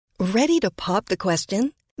Ready to pop the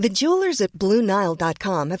question? The jewelers at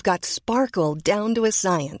BlueNile.com have got sparkle down to a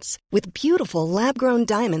science with beautiful lab-grown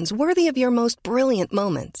diamonds worthy of your most brilliant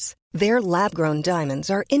moments. Their lab-grown diamonds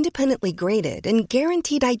are independently graded and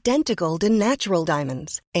guaranteed identical to natural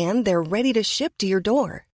diamonds, and they're ready to ship to your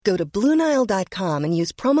door. Go to BlueNile.com and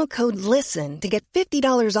use promo code LISTEN to get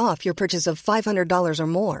 $50 off your purchase of $500 or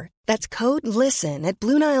more. That's code LISTEN at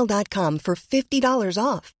BlueNile.com for $50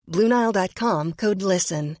 off. BlueNile.com, code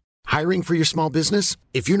LISTEN. Hiring for your small business?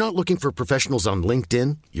 If you're not looking for professionals on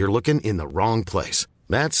LinkedIn, you're looking in the wrong place.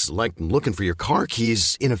 That's like looking for your car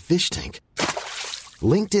keys in a fish tank.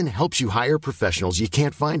 LinkedIn helps you hire professionals you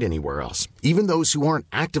can't find anywhere else, even those who aren't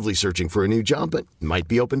actively searching for a new job but might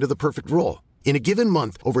be open to the perfect role. In a given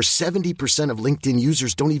month, over 70% of LinkedIn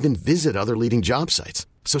users don't even visit other leading job sites.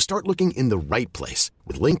 So start looking in the right place.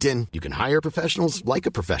 With LinkedIn, you can hire professionals like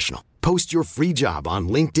a professional. Post your free job on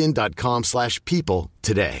linkedin.com/people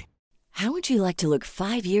today. How would you like to look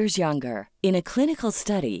 5 years younger? In a clinical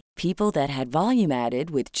study, people that had volume added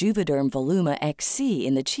with Juvederm Voluma XC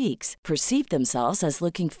in the cheeks perceived themselves as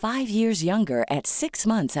looking 5 years younger at 6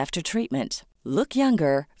 months after treatment. Look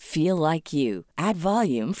younger, feel like you. Add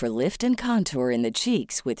volume for lift and contour in the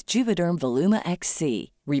cheeks with Juvederm Voluma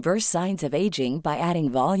XC. Reverse signs of aging by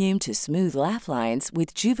adding volume to smooth laugh lines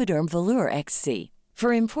with Juvederm Volure XC.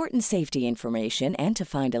 For important safety information and to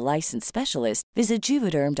find a licensed specialist, visit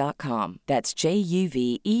Juvederm.com. That's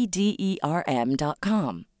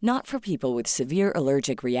JUVEDERM.com. Not for people with severe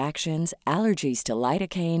allergic reactions, allergies to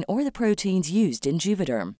lidocaine, or the proteins used in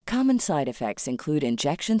Juvederm. Common side effects include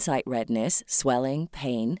injection site redness, swelling,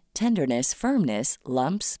 pain, tenderness, firmness,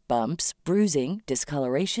 lumps, bumps, bruising,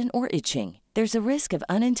 discoloration, or itching. There's a risk of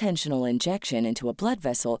unintentional injection into a blood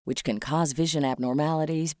vessel, which can cause vision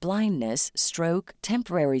abnormalities, blindness, stroke,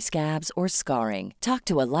 temporary scabs, or scarring. Talk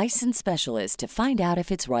to a licensed specialist to find out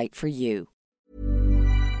if it's right for you.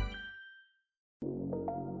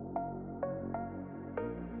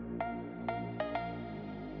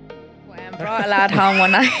 I brought a lad home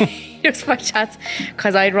one night just by chats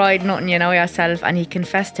because I'd ride nothing, you know yourself, and he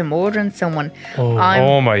confessed to murdering someone.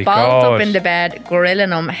 I'm my balled God. up in the bed, grilling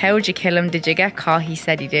him. How'd you kill him? Did you get caught? He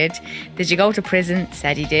said he did. Did you go to prison?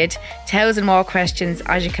 Said he did. 1,000 more questions.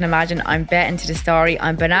 As you can imagine, I'm betting to the story.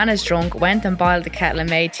 I'm bananas drunk, went and boiled the kettle and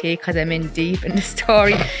made tea because I'm in deep in the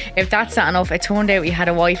story. If that's not enough, it turned out he had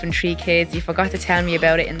a wife and 3 kids. He forgot to tell me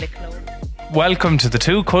about it in the club. Welcome to the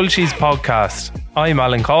Two Culchies podcast. I'm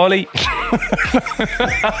Alan Cawley.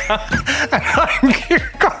 I'm Kieran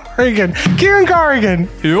Corrigan. Kieran Corrigan.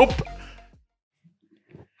 Yup.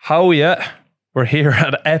 How ya? We're here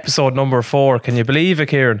at episode number 4. Can you believe it,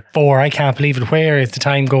 Kieran? 4, I can't believe it. Where is the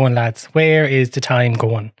time going, lads? Where is the time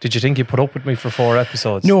going? Did you think you put up with me for 4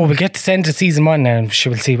 episodes? No, we'll get to send to season 1 now, and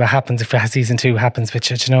we'll see what happens if season 2 happens. But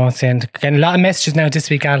you know, getting a lot of messages now this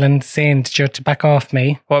week, Alan, saying that you're to back off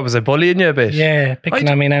me. What, was I bullying you a bit? Yeah, picking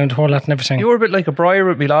on me now and a whole lot and everything. You were a bit like a briar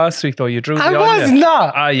with me last week, though. You drew me I on was you.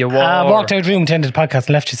 not. Ah, you were. I walked out of the room to end the podcast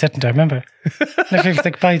and left you sitting there, remember? Left you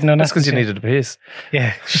like, bye, no, That's because you needed a piss.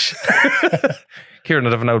 Yeah. Kieran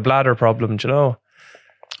would have an old bladder problem, do you know?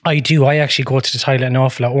 I do. I actually go to the toilet an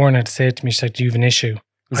awful lot. Orna said to me, she's like, do you have an issue?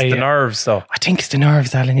 It's the nerves, though. I think it's the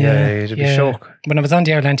nerves, Alan. Yeah, you'd be shook. When I was on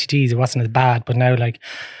the Ireland anti-Ds, it wasn't as bad, but now, like,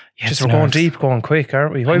 yeah, Just it's we're going nerves. deep, going quick,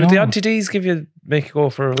 aren't we? Why would the anti-Ds make you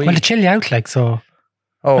go for a week? Well, to chill you out, like, so.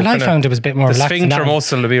 Oh, well, I found it was a bit more the relaxed. sphincter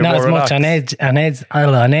muscle to be not more as relaxed. much on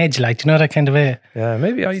edge, like, do you know that kind of way? Yeah,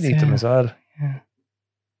 maybe I need them as well. Yeah.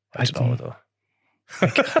 I don't know, though. I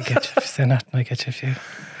get you if you say nothing, I get you if you...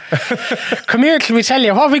 Come here, can we tell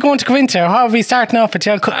you, what are we going to go into? How are we starting off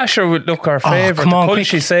at Sure would look our favourite, come on, the quick.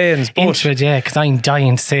 Culchie sayings, but... Intro, yeah, because I'm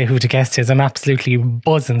dying to say who the guest is. I'm absolutely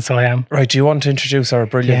buzzing, so I am. Right, do you want to introduce our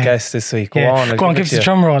brilliant guest this week? Go on. Go on, give us a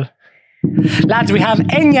drum roll. Lads, we have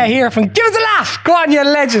Enya here from Give Us a Laugh. Go on, you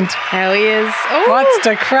legend. How he is. Oh, What's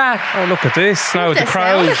the crack? Oh, look at this. Now the sound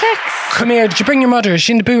crowd. effects. Come here, did you bring your mother? Is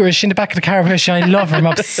she in the boot or is she in the back of the car? I love her. I'm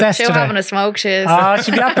obsessed She'll with having her. a smoke, she is. Oh,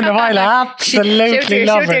 she'll be up in a while. I absolutely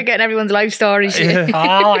love her. Getting everyone's life story. Oh,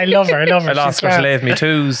 I love her. I lost her slave me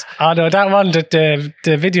twos. Oh no, that one, the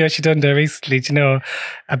video she done there recently, do you know,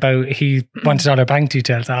 about he wanted all her bank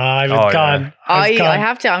details. I was gone. Yeah. I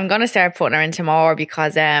have to. I'm gonna start putting her into more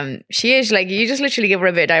because she is like, you just literally give her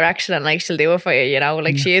a bit of direction and like she'll do it for you. You know,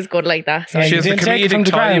 like she is good like that. So Yeah, She has the didn't take it from comedic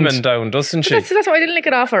the ground. timing down, doesn't she? that's why I didn't lick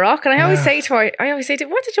it off a rock. And I always say to her,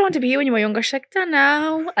 what did you want to be when you were younger? She's like, don't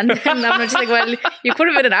know. And then I'm just like, well, you could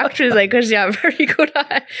have been an actress, like, because you're very good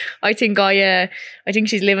at it. I think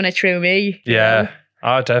she's living it through me. you Yeah. know?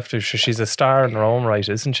 Oh, definitely. She's a star in her own right,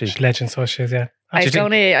 isn't she? She's a legend, so she is, yeah. I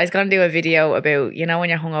was gonna do a video about, you know, when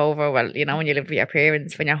you're hungover, well, you know, when you live with your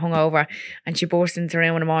parents, when you're hungover, and she bursts into the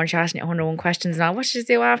room in the morning, asking you 101 questions and all. What should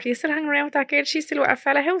you do after? You still hanging around with that girl? She's still with her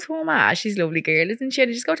fella. How's home at? She's a lovely girl, isn't she? And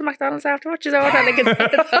you just go to McDonald's after. What you order? Like,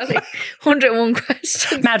 it's like 101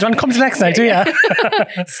 questions. Mad one, come to next night, do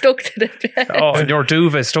you? Stuck to the bed. Oh, and your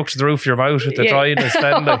duvet stuck to the roof of your mouth with the dryness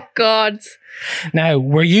then. Oh God. Now,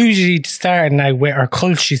 we're usually starting now with our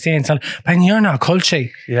culture saying something, but you're not culture.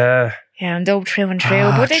 Yeah. Yeah, I'm dope, true and true.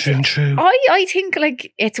 True and true. I think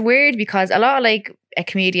like it's weird because a lot of like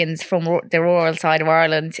comedians from the rural side of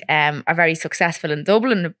Ireland are very successful in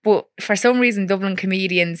Dublin, but for some reason Dublin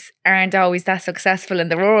comedians aren't always that successful in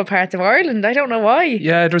the rural parts of Ireland. I don't know why.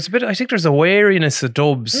 Yeah, I think there's a wariness of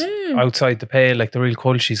dubs outside the pale, like the real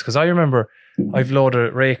cultures, because I remember I've loaded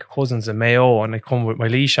of rake cousins in Mayo and I come with my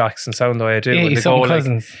Laois accent sound the way I do. 80 some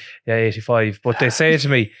cousins. Like, 85. But they say to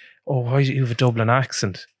me, oh, why do you have a Dublin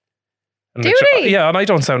accent? And do they? Yeah, and I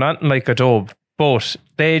don't sound anything like a dub, but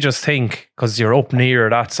they just think because you're up near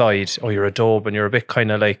that side, oh, you're a dub and you're a bit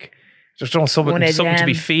kind of like, just don't something to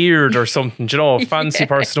be feared or something. Do you know, a fancy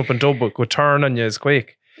person up in Dublin would turn on you as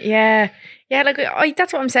quick. Yeah. Yeah, like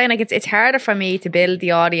that's what I'm saying. Like it's harder for me to build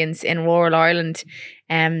the audience in rural Ireland,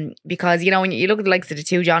 because you know when you look at the likes of the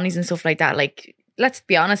Two Johnnies and stuff like that, like let's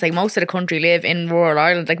be honest, like most of the country live in rural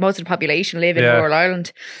Ireland, like most of the population live in rural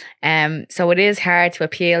Ireland. So it is hard to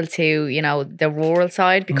appeal to, you know, the rural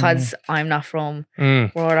side because I'm not from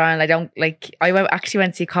rural Ireland. I don't like, actually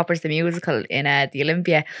went to see Coppers the Musical in the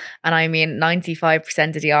Olympia, and I mean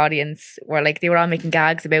 95% of the audience were like, they were all making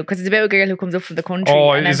gags about, because it's about a girl who comes up from the country.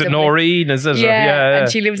 Oh, is it Noreen? Is it? Yeah,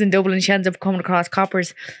 and she lives in Dublin and she ends up coming across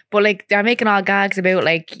Coppers. But like they're making all gags about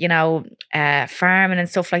like, you know, farming and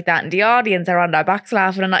stuff like that, and the audience are on their backs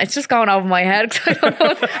laughing, and it's just going over my head because I don't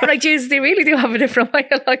know. I'm like, Jesus, they really do have a different way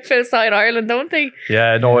of life outside Ireland, don't they?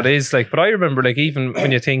 Yeah, no, it is like, but I remember like, even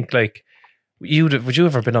when you think like, would you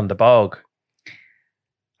ever been on the bog?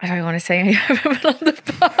 I don't want to say I've ever been on the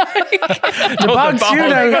bog. The bog's you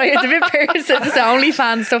know. Right, it's a bit personal. It's the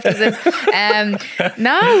OnlyFans stuff.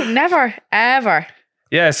 No, never, ever.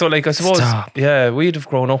 Yeah, so like I suppose, yeah, we'd have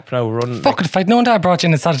grown up now running. Fuck it, if I'd known that I brought you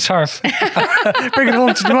in a side of turf. Bring it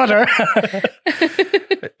home to the mother.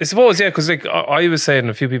 I suppose, yeah, because like I was saying,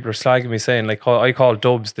 a few people are slagging me saying like I call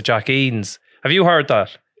dubs the Jack Eanes. Have you heard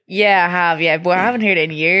that? Yeah, I have, yeah, but I haven't heard it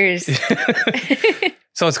in years.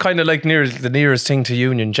 So it's kind of like the nearest thing to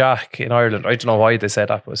Union Jack in Ireland. I don't know why they said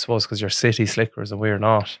that, but I suppose because you're city slickers and we're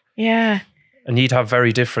not. Yeah. And you'd have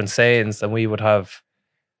very different sayings than we would have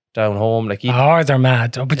down home. Like ours are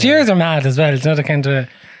mad, but yours are mad as well. It's not a kind of.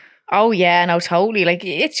 Oh yeah, no, totally. Like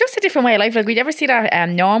it's just a different way of life. Like we'd never see that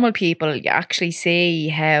normal people actually see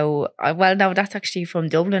how. Well, no, that's actually from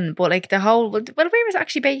Dublin, but like the whole. Well, where was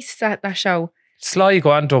actually based that show? Sligo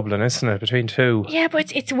and Dublin, isn't it? Between two. Yeah,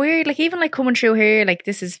 but it's weird. Like even like coming through here, like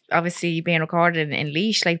this is obviously being recorded in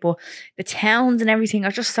Laois, like, but the towns and everything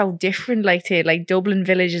are just so different, like to like Dublin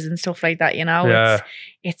villages and stuff like that. You know, yeah.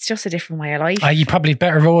 It's just a different way of life. You probably have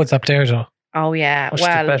better roads up there though. Oh yeah,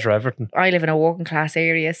 well, better everything. I live in a working class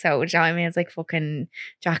area, so do you know what I mean? It's like fucking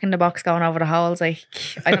Jack in the Box going over the halls. Like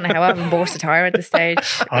I don't know how I haven't burst a tire at this stage.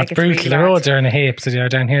 It's brutal. Really the roads are in a heap, so they are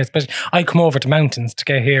down here. Especially, I come over the mountains to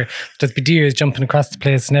get here. There's deers jumping across the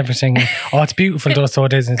place and everything. It's beautiful though, so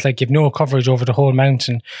it is. And it's like you've no coverage over the whole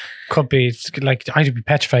mountain. Could be like I'd be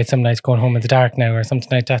petrified some nights going home in the dark now or something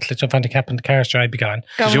like that. Let's jump on the cap in the car, I'd be gone.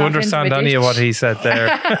 Did you understand any of what he said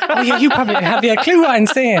there? Oh yeah, you probably have a clue what I'm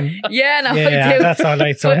saying. Yeah, no, yeah, I do. That's all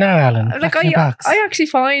right. So now, Alan, like I actually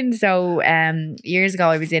find so. Years ago,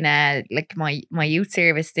 I was in like my youth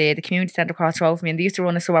service, the community centre across the road from me, and they used to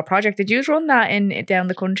run a summer project. Did you run that in down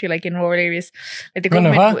the country, like in rural areas? Like the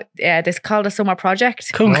government, this called a summer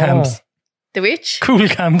project. Cool camps. The which? Cool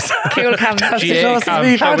camps. Cool camps. That's the closest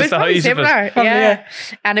we've had. It was probably similar. Yeah.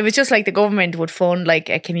 And it was just like the government would fund like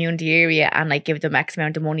a community area and like give them X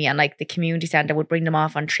amount of money, and like the community centre would bring them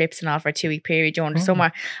off on trips and all for a 2-week period during the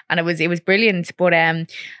summer. And it was brilliant. But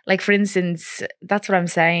like for instance, that's what I'm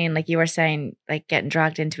saying. Like you were saying, like getting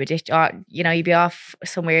dragged into a ditch, or you know, you'd be off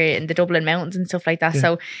somewhere in the Dublin mountains and stuff like that. Yeah.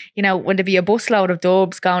 So, you know, when there'd be a busload of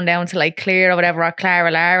dubs going down to like Clare or whatever, or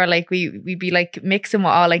Clara Lara, like we'd be like mixing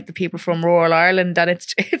with all like the people from rural Ireland, and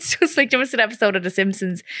it's just like there was an episode of The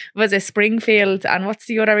Simpsons. Was it Springfield and what's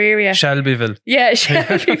the other area? Shelbyville. Yeah,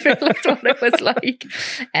 Shelbyville. That's what it was like.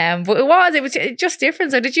 But it was just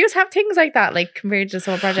different. So did you just have things like that, like compared to the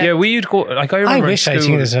summer project? Yeah, we'd go. Like I remember. I wish I'd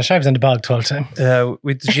seen this. I was in the bog the whole time.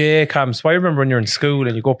 With the GA camps. I remember when you're in school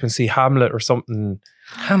and you go up and see Hamlet or something.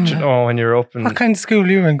 Hamlet. Oh, when you're up in. What kind of school are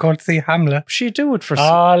you in going to see Hamlet? She do it for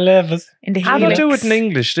levels. In the Helix. You do it in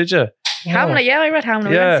English, did you? Hamlet, I read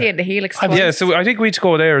Hamlet. We went to see it in the Helix twice. Yeah, so I think we'd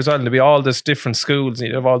go there as well. There'd be all this different schools, and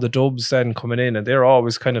you'd have all the dubs then coming in, and they're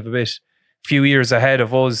always kind of a few years ahead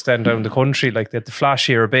of us then down the country. Like they had the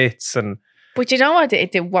flashier bits and. But you know what?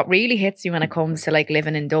 What really hits you when it comes to like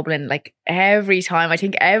living in Dublin, like every time, I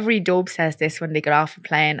think every dub says this when they get off a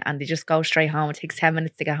plane and they just go straight home. It takes 10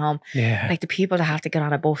 minutes to get home. Yeah. Like the people that have to get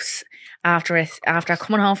on a bus after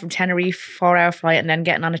coming home from Tenerife, 4-hour flight, and then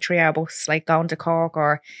getting on a 3-hour bus, like going to Cork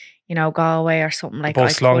or, Galway or something like that.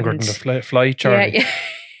 Bus longer than the flight journey. Yeah.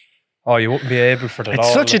 Oh, you wouldn't be able for the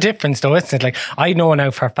It's such a difference though, isn't it? Like I know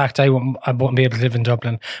now for a fact I wouldn't be able to live in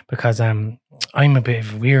Dublin because I'm a bit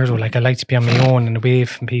of a weirdo. Like I like to be on my own and away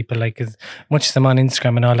from people. Like as much as I'm on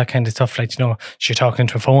Instagram and all that kind of stuff, like, you're talking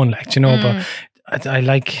into a phone, like, but I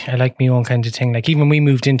like my own kind of thing. Like even when we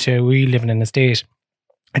moved we live in an estate.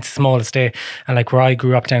 It's a small estate, and like where I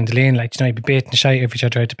grew up down the lane, like, you'd be baiting shite of each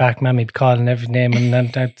other at the back, mammy be calling every name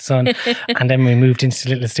and that son. And then when we moved into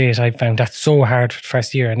the little estate, I found that so hard for the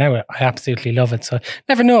first year, and now I absolutely love it. So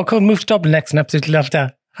never know, I could move to Dublin next and absolutely love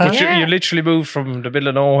that. But you literally moved from the middle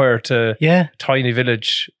of nowhere to a tiny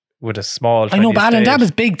village with a small. I know, but Alan, that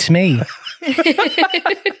was big to me.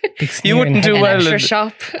 You wouldn't do well. Extra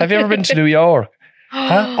shop. Have you ever been to New York?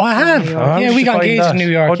 Huh? Oh, I have. We got engaged in New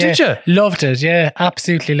York. Oh, did you? Loved it. Yeah,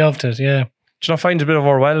 absolutely loved it. Yeah. Did you not find it a bit of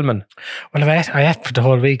overwhelming? Well, I ate for the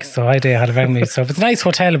whole week, so I had around me. So it was a nice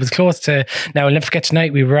hotel. It was close to. Now I'll never forget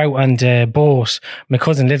tonight. We were out on the boat. My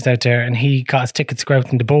cousin lives out there, and he got us tickets to go out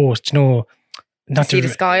on the boat. Not see the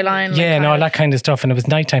skyline. Yeah, and all that kind of stuff. And it was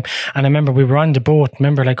nighttime. And I remember we were on the boat.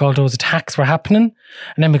 Remember, like all those attacks were happening.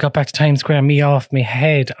 And then we got back to Times Square. Me off my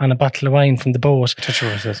head on a bottle of wine from the boat.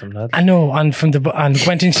 I know. And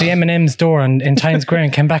went into the M&M's door in Times Square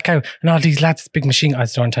and came back out. And all these lads, big machine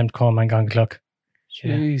guns, door in time to call my God, good luck.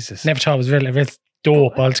 Jesus. Never thought it was real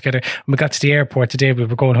dope altogether. When we got to the airport the day we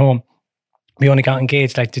were going home, we only got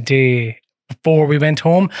engaged like the day before we went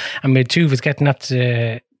home. And we two was getting up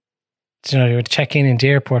to they would check in the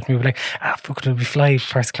airport, and we were like, fuck, we fly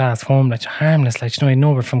first class home, like, harmless, like, I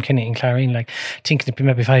know we're from Kinney and Clarine, like, thinking it'd be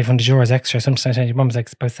maybe €500 extra. Sometimes your mum's like,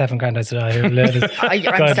 it's about $7,000. I said,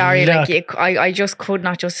 I'm sorry, like, I just could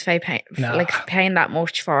not justify paying that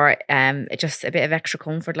much for just a bit of extra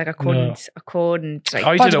comfort. Like, I couldn't. Like,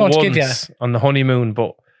 I did it once on the honeymoon,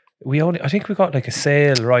 but I think we got like a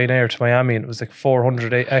sale Ryanair to Miami, and it was like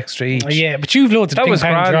 400 extra each. Oh, yeah, but you've loads of that was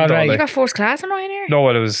grand. Right. You got first class on Ryanair? No,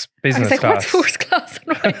 well, it was business class. What's first class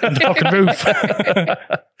on Ryanair? The fucking roof.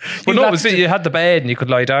 Well, no, it was you had the bed and you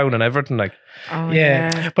could lie down and everything. Like, oh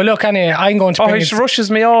yeah. But look, anyway, I'm going to. It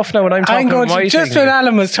rushes me off now when I'm talking about my just thing. when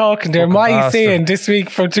Alan was talking there, my saying this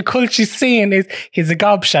week for the culture saying is he's a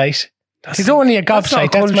gobshite. He's only a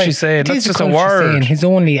gobshite. That's what she's saying. That's just a word. Saying. He's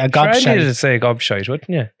only a gobshite. Try to say gobshite, wouldn't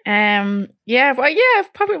you?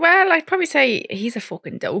 Probably. Well, I'd probably say he's a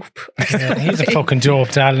fucking dope. Yeah, he's a fucking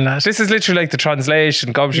dope, darling. This is literally like the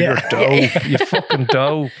translation. Gobshite, you're dope. You fucking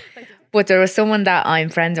dope. But there was someone that I'm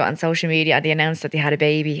friends with on social media, and they announced that they had a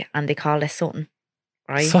baby, and they called it Sutton.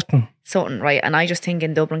 Right? Sutton, right? And I just think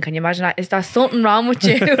in Dublin, can you imagine that? Is there something wrong with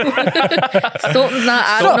you? Something's not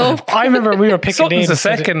adding up. I remember we were picking names. Sutton's the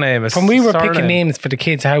second name. When we were picking names for the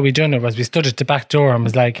kids, how we done it was we stood at the back door and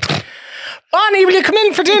was like, Bonnie, will you come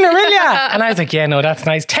in for dinner, will ya? And I was like, yeah, no, that's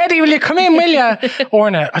nice. Teddy, will you come in, will ya?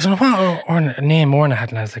 Orna, I don't know what name Orna had,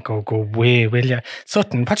 and I was like, go away, will ya?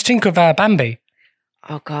 Sutton, what do you think of Bambi?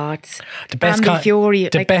 Oh God, the best Fury.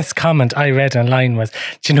 The best comment I read online was,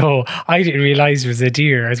 I didn't realise it was a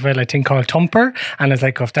deer as well. I think called Tumper, and I was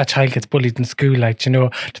like, if that child gets bullied in school, like, the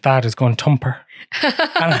father's going Tumper,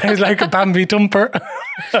 and I was like, a Bambi Tumper.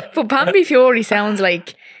 But Bambi Fury sounds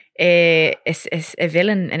like a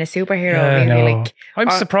villain in a superhero. Yeah, really. no. Like,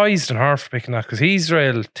 I'm surprised in her for picking that because he's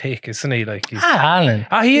real thick, isn't he? Like, Alan.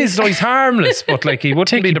 He is. No, he's harmless, but like he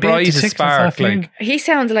wouldn't be the brightest spark. Like, he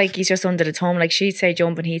sounds like he's just under the thumb. Like, she'd say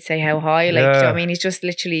jump and he'd say how high. Like, do you know what I mean? He's just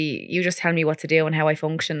literally, you just tell me what to do and how I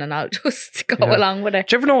function, and I'll just go along with it.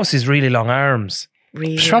 Do you ever notice his really long arms?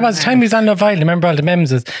 Really by the time he was on Love Island, remember all the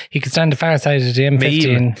memes was he could stand the far side of the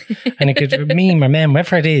M50 and he could meme or meme,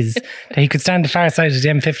 whatever it is, that he could stand the far side of the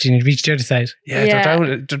M50 and he'd reach the other side. Yeah.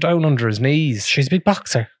 They're down under his knees. She's a big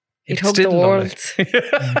boxer. He'd hug the world.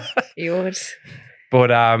 He would. But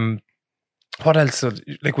what else?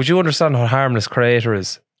 Like, would you understand what a harmless creator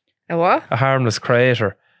is? A what? A harmless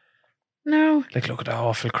creator. No. Like, look at the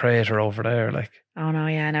awful creator over there. Like, oh no,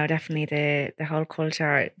 yeah, no, definitely the whole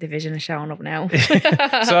culture division is showing up now. So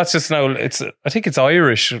that's just now. I think it's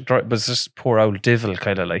Irish, but it's just poor old devil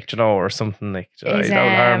kind of like, or something like. Old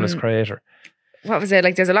harmless creator. What was it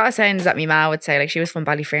like? There's a lot of sayings that my ma would say. Like, she was from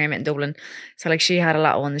Ballyfermot in Dublin, so like she had a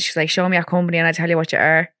lot of ones. She's like, "Show me your company, and I tell you what you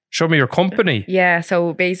are." Show me your company. Yeah,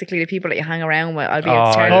 so basically the people that you hang around with, I'll be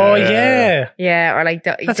yeah. or like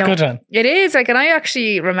that's a good one. It is like, and I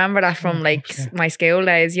actually remember that from like my school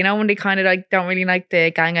days. You know, when they kind of like don't really like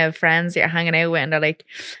the gang of friends that you're hanging out with, and they're like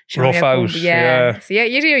rough out. Yeah. So yeah,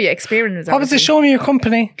 you do your experience. What was it? Show me your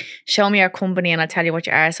company. Show me your company, and I'll tell you what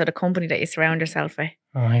you are. So the company that you surround yourself with.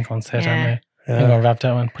 Oh, I ain't going to say that now. I'm going to wrap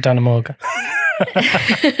that one. Put down a mug.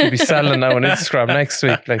 You'll be selling now on Instagram next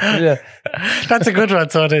week. Like, yeah, that's a good one.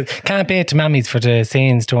 So it is. Can't beat the mammies for the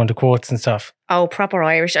scenes doing the quotes and stuff. Oh, proper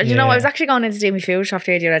Irish. And you know, I was actually going into do my food shop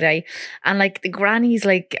there the other day, and like the grannies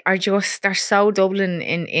like they're so Dublin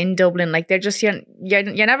in Dublin. Like they're just you're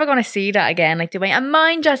never going to see that again. Like the way, and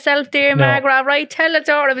mind yourself there, Margaret, right? Tell the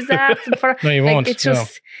daughter I was asking for. No, you won't.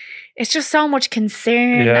 It's just so much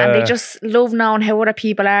concern, and they just love knowing how other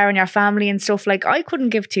people are and your family and stuff. Like, I couldn't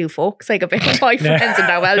give two fucks like about my friends and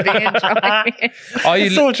their well-being.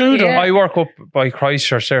 It's so true though. I work up by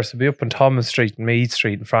Christchurch there, so be up on Thomas Street and Meath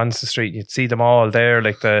Street and Francis Street. You'd see them all there,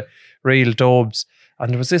 like the real dubs.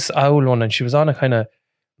 And there was this owl one, and she was on a kind of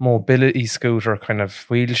mobility scooter, kind of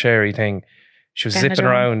wheelchair-y thing. She was zipping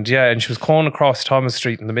around, and she was going across Thomas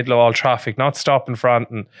Street in the middle of all traffic, not stopping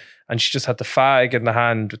fronting. And she just had the fag in the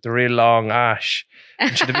hand with the real long ash.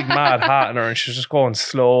 And she had a big mad hat on her, and she was just going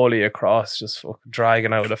slowly across, just fucking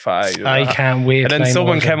dragging out the fag. I can't wait. And then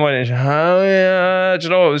someone came on and she, do you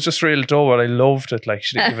know, it was just real dull, and I loved it. Like,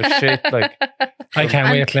 she didn't give a shit. Like, I can't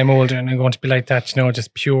wait till I'm older and I'm going to be like that, you know,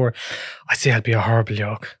 just pure. I say I'll be a horrible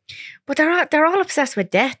yoke. But they're all obsessed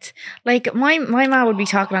with death. Like my mum would be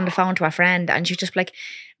talking on the phone to a friend, and she'd just be like,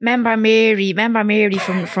 Remember Mary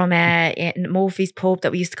from Murphy's pub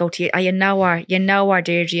that we used to go to? You know her,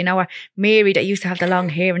 Deirdre, you know her. Mary that used to have the long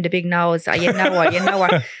hair and the big nose. You know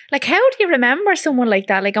her. Like, how do you remember someone like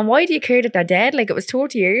that? Like, and why do you care that they're dead? Like, it was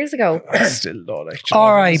 30 years ago. I still don't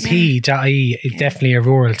actually. RIP.ie is definitely a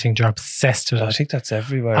rural thing. They're obsessed with it. I think that's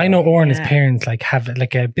everywhere. I know Orna's parents like have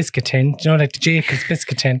like a biscuit tin, you know, like the Jacobs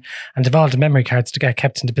biscuit tin, and they've all the memory cards to get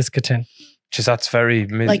kept in the biscuit tin. Just that's very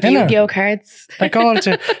like Yu-Gi-Oh cards, like all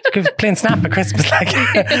to playing Snap at Christmas, like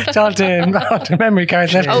all the memory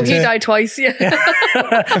cards left. Oh, he died twice. Yeah,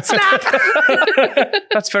 Snap.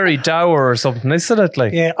 That's very dour or something, isn't it?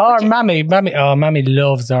 Like, yeah. Or mammy. Oh, mammy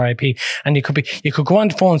loves RIP, and you could go on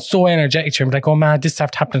the phone so energetic to him, like, oh man, this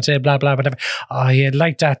have to happen today, blah blah whatever. Oh yeah,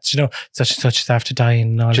 like that, you know, such and such is after dying.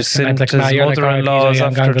 And all just like, his mother-in-law's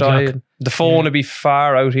after dying. The phone would be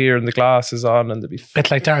far out here and the glasses on, and they'd be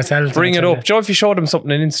bit like that ourselves. Bring it up. Joe, if you showed them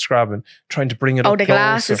something on Instagram and trying to bring it up. Oh, the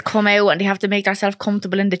glasses come out and they have to make themselves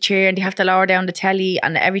comfortable in the chair, and they have to lower down the telly,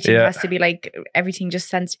 and everything has to be like, everything just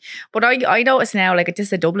sensed. But I notice now, like, this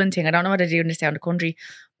is a Dublin thing. I don't know what they're doing this down the country,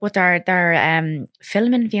 but they're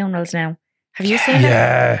filming funerals now. Have you seen it?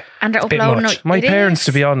 Yeah. And they're uploading it. My parents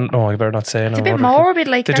to be on. No, I better not say it. It's a bit morbid.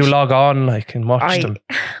 Like, they do log on, like, and watch them.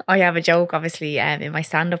 I have a joke, obviously, in my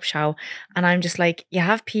stand-up show, and I'm just like, you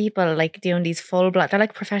have people like doing these they're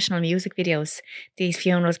like professional music videos, these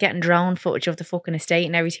funerals, getting drone footage of the fucking estate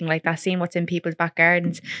and everything like that, seeing what's in people's back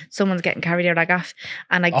gardens. Someone's getting carried out like that,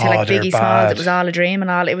 and like to like Biggie Smalls, it was all a dream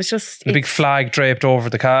and all. It was just the big flag draped over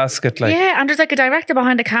the casket, like, yeah. And there's like a director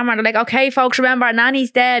behind the camera, and they're like, okay, folks, remember,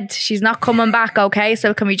 Nanny's dead. She's not coming back. Okay,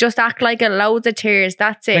 so can we just act like it? Loads of tears.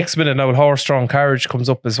 That's it. Next minute, now a horse-drawn carriage comes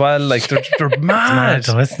up as well. Like, they're mad. It's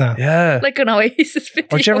mad though, isn't it? Yeah. Like an Oasis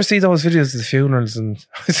video. Did you ever see those videos of the funerals? And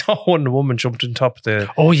I saw one woman jumped on top of the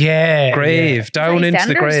grave, down into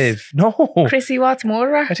the grave. No. Chrissy Watts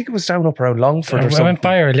murderer. I think it was down up around Longford or something. I went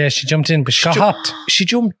by her, yeah, she jumped in, but she got hopped. She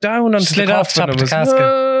jumped down onto slid the off top of the casket.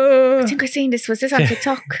 I think I seen this. Was this on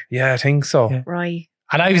TikTok? Yeah, I think so. Yeah. Right.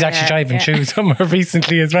 And I was actually driving through somewhere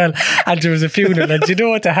recently as well, and there was a funeral, and do you know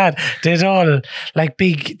what they had? They had all like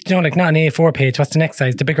big, you know, like not an A4 page. What's the next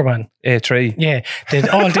size? The bigger one. A3. Yeah, they'd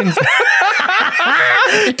all them.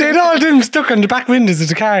 They'd all them stuck on the back windows of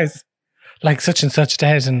the cars, like such and such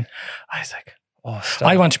dead. And I was like, oh, stop.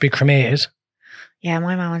 I want to be cremated. Yeah,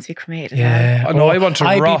 my mum wants to be cremated. Yeah. Oh, no, I want to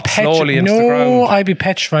rot slowly into the ground. No, I'd be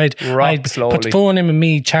petrified. I'd slowly. Put the phone in with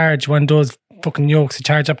me, charge one of those fucking yokes to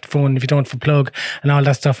charge up the phone if you don't have a plug and all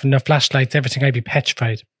that stuff, and the flashlights, everything. I'd be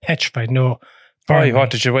petrified. No. Why?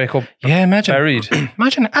 What, did you wake up? Yeah, imagine. Buried.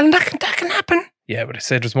 Imagine. And that can happen. Yeah, but I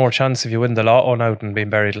said there's more chance if you win the lotto now than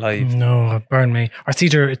being buried alive. No, burn me. Or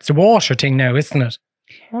it's the water thing now, isn't it?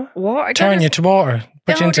 Water. Turn you to water.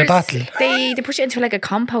 Put you into a bottle. They put you into like a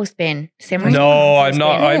compost bin. No, I'm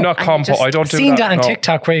not compost. I don't do that. I've seen that on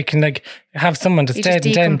TikTok where you can like have someone that's dead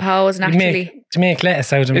and then decompose naturally. To make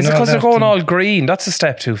lettuce out of them. Is it because they're going all green? That's a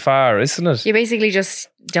step too far, isn't it? You basically just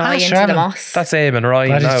die into the moss. That's Eamon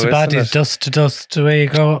Ryan now, isn't it? Dust to dust, away you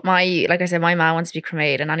go. Like I said, my mum wants to be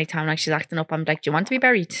cremated, and anytime like she's acting up, I'm like, do you want to be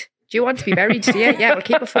buried? Do you want to be buried? Yeah, we'll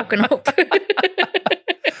keep it fucking up.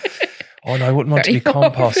 Oh no, I wouldn't want to be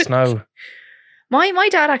compost now. My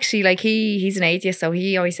dad actually, like he's an atheist, so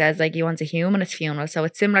he always says like he wants a humanist funeral. So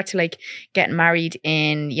it's similar to like getting married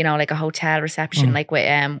in, you know, like a hotel reception, like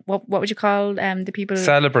with what would you call the people?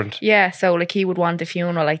 Celebrant. Yeah, so like he would want a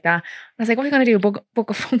funeral like that. I was like, what are you going to do? Book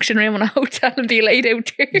a function room in a hotel and be laid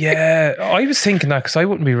out there? Yeah, I was thinking that because I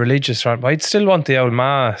wouldn't be religious, right? But I'd still want the old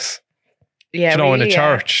mass. Yeah, do you know, in a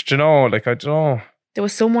church. Do you know, like I don't know. There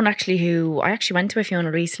was someone actually who I actually went to a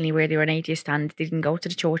funeral recently where they were an atheist and they didn't go to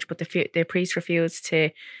the church, but the priest refused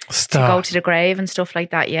to go to the grave and stuff like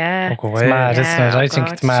that. Yeah, it's mad, isn't it? I think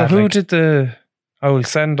it's mad. So who did the owl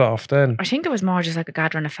send off then? I think it was more just like a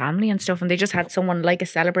gathering of family and stuff, and they just had someone like a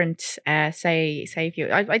celebrant say you.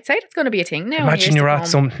 I'd say that's going to be a thing now. Imagine you're at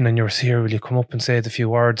something and you're here. Will you come up and say the few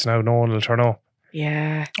words now? No one will turn up.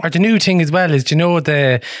 Yeah. Or the new thing as well is, do you know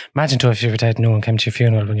imagine if you were dead, no one came to your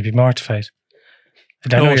funeral, when you'd be mortified.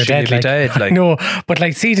 I know you're dead, like. No, but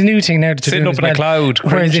like, see the new thing now that you're sitting up in a cloud.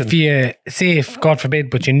 Whereas if you, say if God forbid,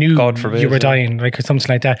 but you knew you were dying, like, or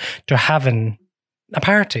something like that, they're having a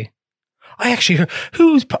party. I actually heard,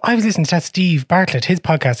 I was listening to that Steve Bartlett, his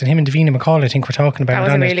podcast, and him and Davina McCall, I think, were talking about it.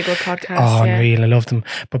 That was a really good podcast. Oh, unreal. I loved them.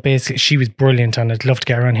 But basically, she was brilliant, and I'd love to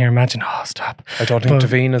get her on here. Imagine, stop. I don't think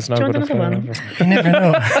Davina's now going to fall. You never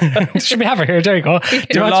know. Should we have her here? There you go.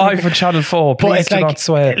 You're live on Channel 4. Please do not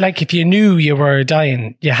sweat. Like, if you knew you were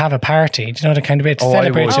dying, you have a party. Do you know the kind of way to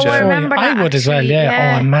celebrate? I would as well,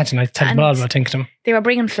 yeah. Oh, imagine. I'd tell them all about thinking them. They were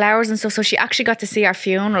bringing flowers and stuff, so she actually got to see our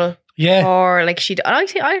funeral. Yeah. Or like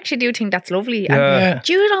I actually do think that's lovely. Yeah. And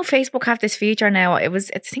do you know Facebook have this feature now? I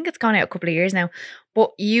think it's gone out a couple of years now.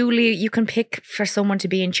 But you can pick for someone to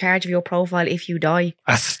be in charge of your profile if you die.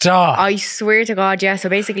 Stop. I swear to God, yeah. So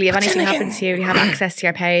basically, if anything happens to you, you have access to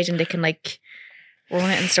your page and they can like run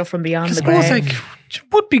it and stuff from beyond the grave. Like, it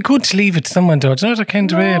would be good to leave it to someone, though. Do you know that kind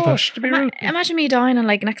of way? But to be rude. Imagine me dying and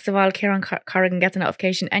like next of all, Kieran Corrigan gets a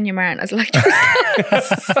notification. Enya Martin as lecturer.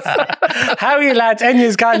 How are you lads?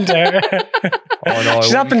 Enya's gone there. Oh no,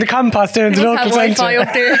 she's up in the compost there in the local centre.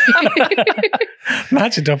 Up there.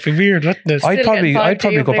 Imagine that'd be weird, wouldn't it? I'd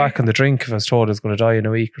probably go back on the drink if I was told I was going to die in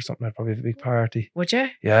a week or something. I'd probably have a big party. Would you?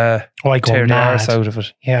 Yeah. Oh, I go tear mad. the arse out of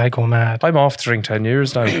it. Yeah, I go mad. I'm off to drink 10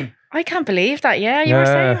 years now. I can't believe that. Yeah, you were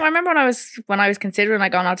saying. I remember when I was considering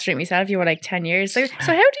like going out to drink myself, you were like 10 years. So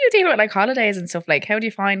how do you deal with like holidays and stuff? Like, how do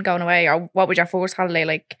you find going away, or what would your first holiday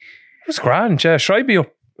like? It was grand. Yeah, sure. I'd be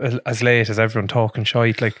up as late as everyone talking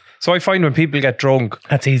shite. Like, so I find when people get drunk,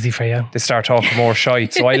 that's easy for you. They start talking more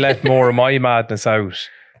shite. So I let more of my madness out.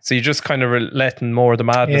 So you're just kind of letting more of the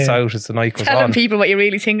madness out as the night goes on. Telling people what you're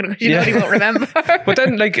really thinking because you know they won't remember. But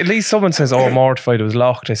then, like, at least someone says, "Oh, I'm mortified. It was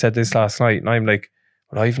locked. I said this last night," and I'm like,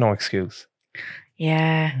 "Well, I've no excuse."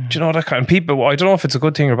 Yeah. Do you know that kind of people? I don't know if it's a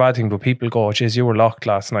good thing or a bad thing, but people go, "Oh, geez, you were locked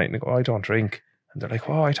last night," and they go, "I don't drink," and they're like,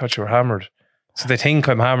 "Oh, I thought you were hammered." So they think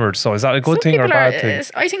I'm hammered. So is that a good thing or a bad thing?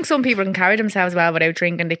 I think some people can carry themselves well without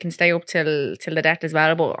drinking. They can stay up till the death as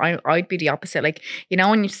well. But I'd be the opposite. Like, you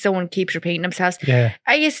know, when someone keeps repeating themselves,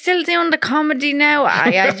 are you still doing the comedy now?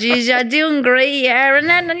 You're doing great, yeah. And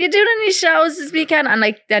then are you doing any shows this weekend? And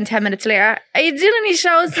like then 10 minutes later, are you doing any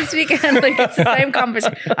shows this weekend? Like, it's the same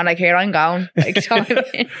conversation. I'm like, here I'm going. Like,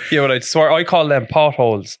 yeah, but I swear I call them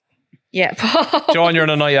potholes. Yeah, potholes. John, you're on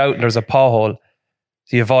a night out and there's a pothole.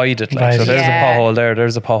 You avoid it, like, so there's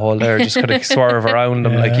a pothole there, just kind of swerve around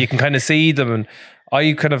them, like you can kind of see them. And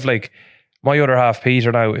I kind of like my other half,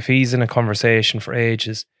 Peter, now if he's in a conversation for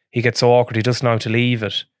ages, he gets so awkward he doesn't know how to leave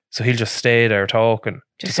it, so he'll just stay there talking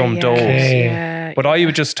to some doze. But I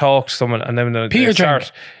would just talk to someone, and then when they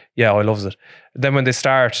start, I loves it. Then when they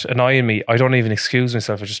start annoying me, I don't even excuse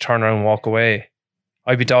myself, I just turn around and walk away.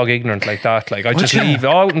 I'd be dog ignorant like that. Like, I just leave.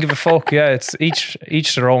 I wouldn't give a fuck. Yeah, it's each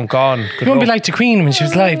their own. Gone. You wouldn't be like the Queen when she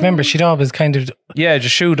was alive. Remember, she'd always kind of... Yeah,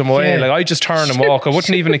 just shoot them away. Like, I just turn and walk. I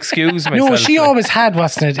wouldn't even excuse myself. No, she always had,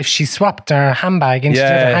 wasn't it? If she swapped her handbag into the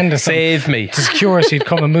other hand or something, save me. The security'd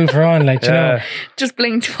come and move her on, like, you know. Just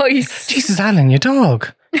blink twice. Jesus, Alan, your dog.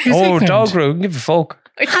 Dog room. Give a fuck.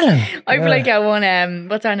 Alan. I'd be like that one,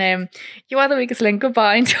 what's her name? You are the weakest link.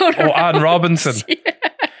 Goodbye. Anne Robinson.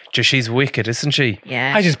 She's wicked, isn't she?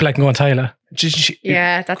 Yeah. I just be like, go on, Tyler.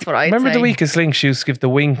 Yeah, that's what I remember the weakest link. She used to give the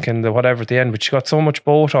wink and the whatever at the end, but she got so much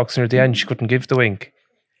Botox near the end she couldn't give the wink.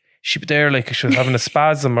 she'd be there like she was having a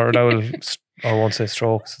spasm or I won't say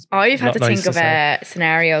strokes. I've had to think of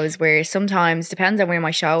scenarios where sometimes, depends on where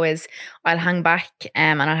my show is, I'll hang back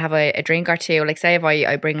and I'll have a drink or two. Like say if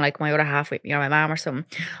I bring like my other half with me or my mum or something,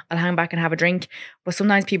 I'll hang back and have a drink. But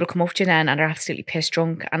sometimes people come up to you then and they're absolutely pissed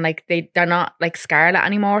drunk and like they're not like scarlet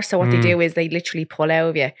anymore. So what they do is they literally pull out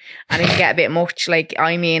of you and it can get a bit much. Like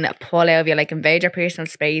I mean pull out of you, like invade your personal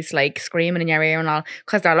space, like screaming in your ear and all,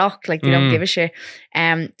 because they're locked, like they don't give a shit.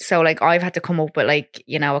 So like I've had to come up with like,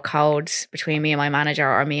 you know, a code between me and my manager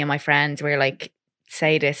or me and my friends where like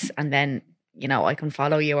say this and then, you know, I can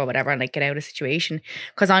follow you or whatever and like get out of the situation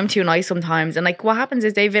because I'm too nice sometimes. And like what happens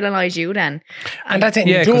is they villainize you then. And that's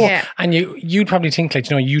it. And you'd probably think like,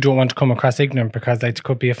 you know, you don't want to come across ignorant because like,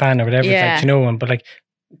 could be a fan or whatever, like, you know, but like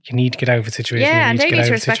you need to get out of a situation. Yeah, and they need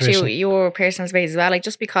to respect your personal space as well. Like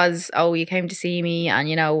just because, you came to see me and,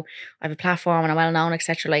 you know, I have a platform and I'm well known,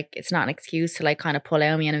 etc. Like it's not an excuse to like kind of pull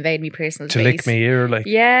out me and invade me personal space. To lick me ear, like.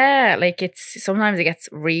 Yeah, like sometimes it gets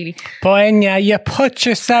really... But Enya, you put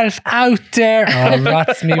yourself out there. Oh,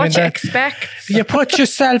 that's me. What you expect? You put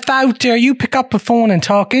yourself out there. You pick up a phone and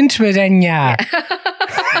talk into it, Enya.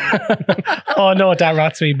 Oh no, that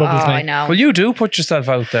rots me, bubbles me. I know. Well, you do put yourself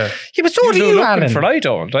out there. Yeah, but so do you, Alan. For I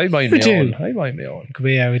don't. I mind my own. I mind my own. Could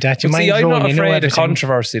be out with that. You mind I'm not afraid of everything.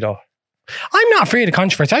 controversy though. I'm not afraid of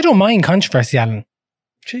controversy. I don't mind controversy, Alan.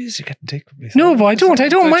 Jeez, you're getting dick with me. No, but I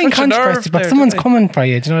don't mind controversy, but someone's coming for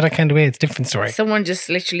you. Do you know that kind of way? It's a different story. Someone just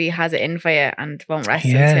literally has it in for you and won't rest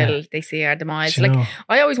until they see our demise. Do you know?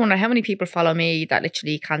 I always wonder how many people follow me that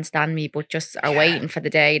literally can't stand me but just are waiting for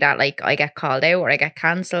the day that like I get called out or I get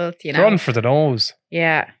cancelled, you know. Run for the nose.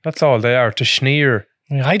 Yeah. That's all they are, to sneer.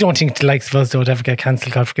 I don't think the likes of us would ever get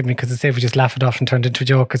cancelled, God forgive me, because it's if we just laugh it off and turned into a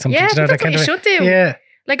joke or something. Yeah, you know, that's what you should do. Yeah.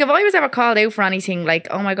 Like if I was ever called out for anything like,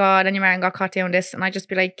 oh my God, and your man got caught doing this, and I'd just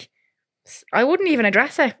be like, I wouldn't even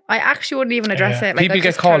address it. I actually wouldn't even address it. Like, people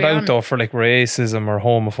get called out though for like racism or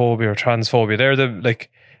homophobia or transphobia. They're the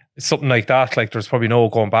like something like that. Like there's probably no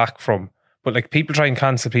going back from. But like people try and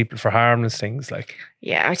cancel people for harmless things. Like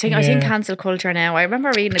I think cancel culture now. I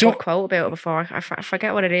remember reading a good quote about it before. I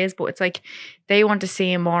forget what it is, but it's like they want to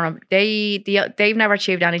see more. They've never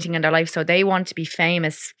achieved anything in their life, so they want to be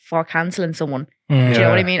famous for cancelling someone. Do you know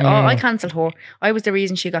what I mean? I cancelled her. I was the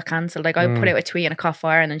reason she got cancelled. Like I put out a tweet and a caught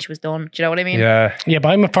fire and then she was done. Do you know what I mean? Yeah, but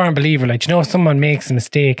I'm a firm believer. Like, you know, if someone makes a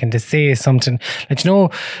mistake and they say something, like, you know,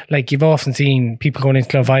 like you've often seen people going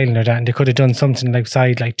into Love Island or that, and they could have done something like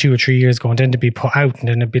 2 or 3 years ago, and then they'd be put out, and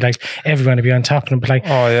then it'd be like everyone would be on top, and it'd be like,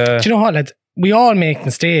 oh yeah. Do you know what, lads? We all make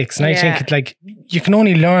mistakes, and I think it's like you can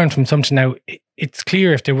only learn from something now. It's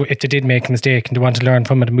clear if they did make a mistake and they want to learn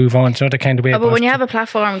from it and move on. It's not that kind of way. But when you have a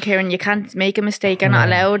platform, Kieran, you can't make a mistake. You're not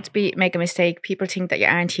allowed to make a mistake. People think that you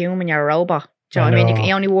aren't human, you're a robot. Do you know what I mean?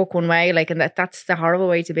 You only walk one way, like, and that's the horrible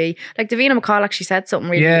way to be. Like Davina McCall actually said something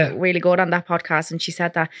really good on that podcast, and she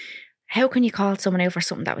said that, how can you call someone out for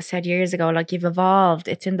something that was said years ago? Like, you've evolved.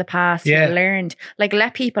 It's in the past. You've learned. Like,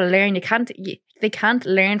 let people learn. They can't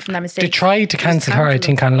learn from their mistakes. They tried to cancel her, I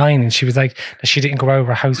think, online, and she was like, she didn't go out of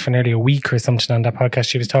her house for nearly a week or something on that podcast.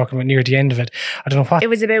 She was talking about near the end of it. I don't know what. It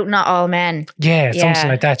was about not all men. Yeah, something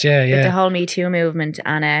like that. Yeah. With the whole Me Too movement,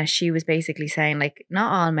 and she was basically saying like,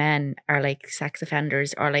 not all men are like sex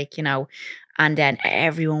offenders or like, you know. And then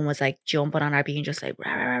everyone was like jumping on her, being just like,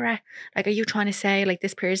 rah, rah, rah. Like, are you trying to say like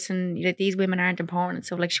this person, you know, these women aren't important?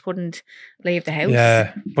 So like she couldn't leave the house.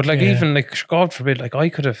 Yeah, but like even like God forbid, like I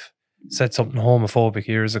could have said something homophobic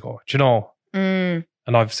years ago. Do you know? And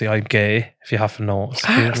obviously I'm gay. If you haven't noticed,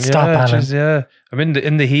 stop, Alan. I'm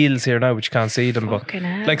in the heels here now, but you can't see them. Fucking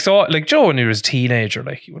but like so, like Joe, when he was a teenager,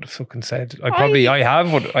 like he would have fucking said. I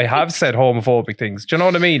have said homophobic things. Do you know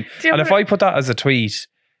what I mean? And if I put that as a tweet,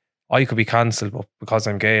 I could be cancelled, but because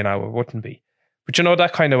I'm gay now, it wouldn't be. But you know,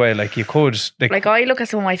 that kind of way, like you could. Like I look at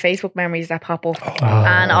some of my Facebook memories that pop up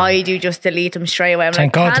and I do just delete them straight away. I'm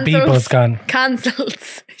Thank God the Bieber's gone.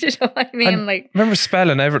 Cancels. You know what I mean? And like, remember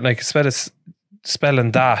spelling everything, like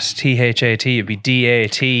spelling that, THAT, it'd be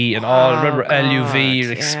DAT and all. Remember LUV,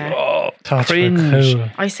 like, cringe. Cool.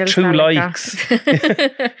 I still 2 likes.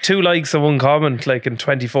 2 likes and 1 comment, like in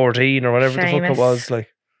 2014 or whatever the fuck it was. Like,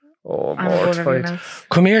 oh, mortified.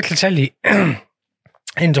 Come here to tell you,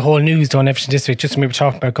 in the whole news though and everything this week, just when we were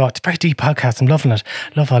talking about God, it's a very deep podcast. I'm loving it.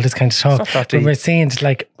 Love all this kind of talk. But we're saying that,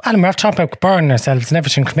 like, Alan, we're talking about burning ourselves and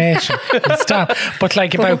everything, cremation. Stop. But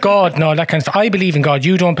like about God and all that kind of stuff. I believe in God.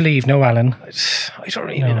 You don't believe, no, Alan? I don't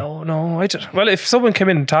really know. No, I don't. Well, if someone came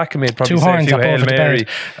in attacking me, I'd probably 2 say horns a few up Hail over Mary.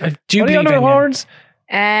 the bed. Do you believe in horns?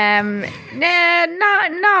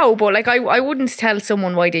 No, but like I wouldn't tell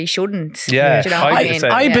someone why they shouldn't. Yeah, do you know what I mean?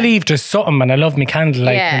 I believe there's something, and I love me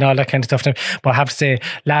candlelight and all that kind of stuff. But I have to say,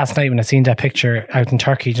 last night when I seen that picture out in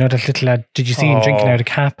Turkey, you know that little lad? Did you see him drinking out a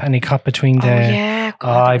cap, and he caught between the? Oh yeah,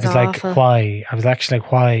 God, I was awful. Like, why? I was actually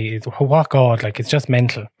like, why? What God? Like, it's just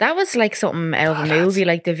mental. That was like something out of a movie,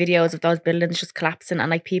 like the videos of those buildings just collapsing and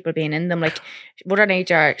like people being in them. Like, Mother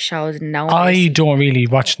Nature shows no. I don't really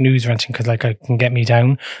watch news or anything because like I can get me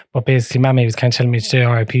down. But basically, Mammy was kind of telling me today,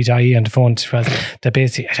 RIP.ie on the phone to us, that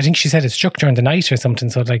basically, I think she said it struck during the night or something.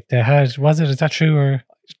 So like they had, is that true or?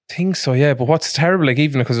 I think so, yeah. But what's terrible, like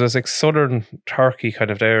even because it was like southern Turkey kind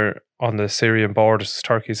of there on the Syrian borders,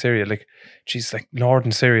 Turkey, Syria, like, geez, like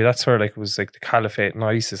northern Syria, that's where like it was like the Caliphate and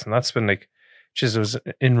ISIS, and that's been like, geez, it was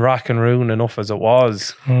in rack and ruin enough as it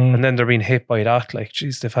was. And then they're being hit by that, like,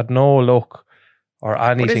 geez, they've had no luck or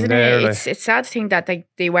anything there. It's sad to think that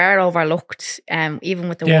they were overlooked. Even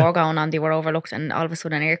with the war going on, they were overlooked, and all of a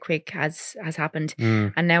sudden an earquake has happened,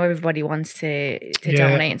 and now everybody wants to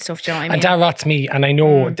donate and stuff. Do you know what I mean? And that rots me. And I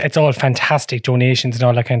know it's all fantastic donations and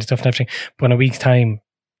all that kind of stuff and everything, but in a week's time,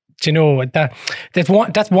 do you know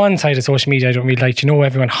that's one side of social media I don't really like. You know,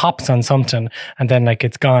 everyone hops on something and then like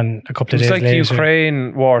it's gone a couple of days later. It's like the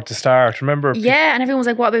Ukraine war to start. Remember? Yeah, and everyone was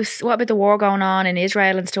like, "What about the war going on in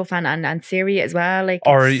Israel and stuff, and Syria as well?" Like,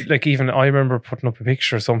 or like even I remember putting up a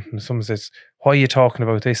picture or something. Someone says, "Why are you talking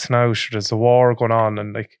about this now? There's a war going on,"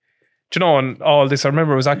 and like, do you know, and all this. I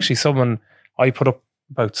remember it was actually someone I put up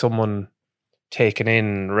about someone taking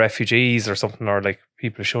in refugees or something, or like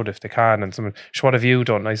people should if they can, and someone, so what have you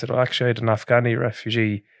done? And I said, well, actually I had an Afghani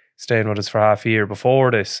refugee staying with us for half a year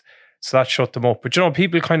before this, so that shut them up. But you know,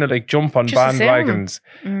 people kind of like jump on bandwagons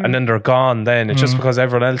and then they're gone then. It's just because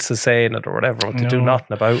everyone else is saying it or whatever, but they do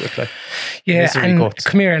nothing about it. Like, and guts.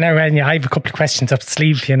 Come here now, Anya, I have a couple of questions up the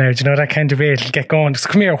sleeve for you now. Do you know that kind of way it'll get going? So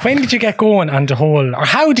come here, when did you get going on the whole, or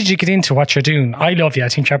how did you get into what you're doing? I love you, I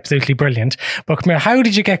think you're absolutely brilliant, but come here, how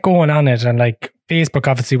did you get going on it? And like, Facebook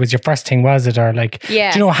obviously was your first thing, was it? Or like, do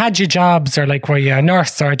you know, had you jobs, or like were you a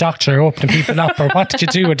nurse or a doctor opening people up, or what did you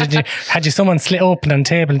do? Or had you someone slit open on the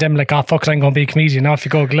table and them like, oh fuck it, I'm going to be a comedian, off you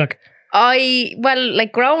go, good luck?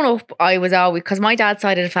 Like growing up, I was always, because my dad's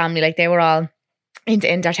side of the family, like they were all into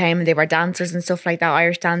entertainment, they were dancers and stuff like that,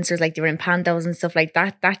 Irish dancers, like they were in pantos and stuff like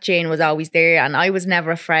that. That gene was always there, and I was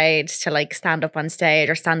never afraid to like stand up on stage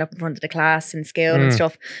or stand up in front of the class in school and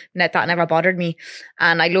stuff. That never bothered me,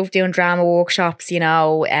 and I loved doing drama workshops, you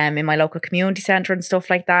know, in my local community centre and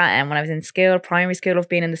stuff like that. And when I was in school, primary school, of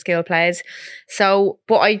being in the school plays. So,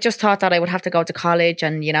 but I just thought that I would have to go to college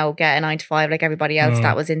and, you know, get a 9 to 5 like everybody else.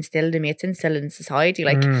 That was instilled in me. It's instilled in society,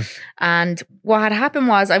 like. And what had happened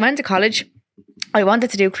was I went to college. I wanted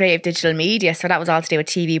to do creative digital media, so that was all to do with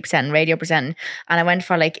TV presenting, radio presenting, and I went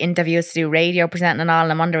for like interviews to do radio presenting and all,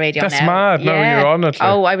 and I'm on the radio now. That's mad, now you're on it. Like.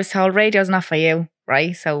 Oh, I was told radio's not for you,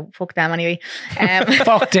 right? So fuck them anyway.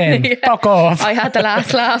 Fuck them, fuck off. I had the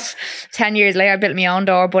last laugh. 10 years later I built my own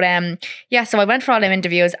door, but so I went for all them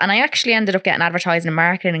interviews, and I actually ended up getting advertising and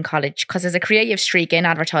marketing in college, because there's a creative streak in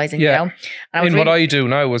advertising, you know. And what I do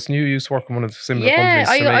now was you used to work in one of the similar companies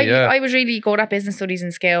to me. I was really good at business studies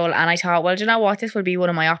in school, and I thought, well, do you know what, this will be one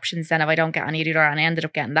of my options then if I don't get an editor, and I ended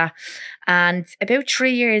up getting that. And about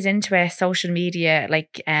 3 years into it, social media,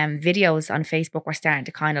 like videos on Facebook were starting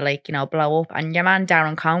to kind of like, you know, blow up, and your man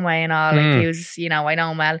Darren Conway and all, like he was, you know, I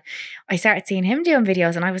know him well. I started seeing him doing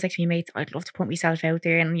videos, and I was like to my mates, I'd love to put myself out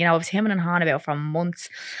there. And you know, I was him and Han about for months,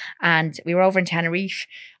 and we were over in Tenerife.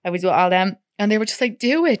 I was with all them, and they were just like,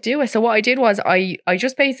 do it. So what I did was I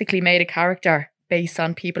just basically made a character based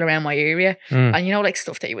on people around my area, and you know, like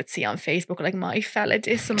stuff that you would see on Facebook, like my fella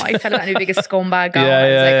this and my fella that, and the biggest scumbag going. I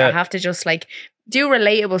was like, I have to just like do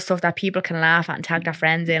relatable stuff that people can laugh at and tag their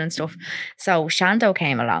friends in and stuff. So Shanto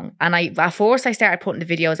came along, and at first I started putting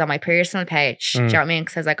the videos on my personal page. Do you know what I mean?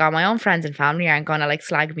 Because I was like, oh, my own friends and family aren't gonna like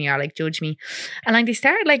slag me or like judge me. And like they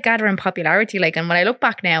started like gathering popularity, like, and when I look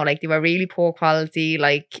back now, like they were really poor quality,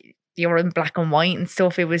 like they were in black and white and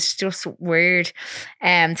stuff. It was just weird.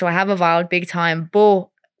 So I have evolved big time. But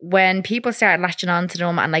when people started latching onto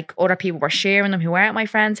them, and like other people were sharing them who weren't my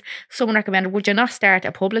friends, someone recommended, would you not start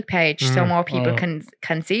a public page so more people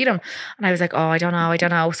can see them? And I was like, oh, I don't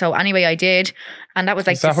know. So anyway, I did. And that was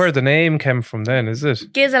like... Is that where the name came from then, is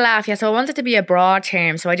it? Giz a laugh, yeah. So I wanted to be a broad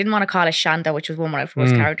term. So I didn't want to call it Shanto, which was one of my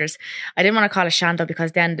first characters. I didn't want to call it Shanto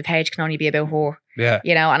because then the page can only be about her. Yeah.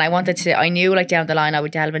 You know, and I knew like down the line I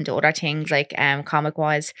would delve into other things like comic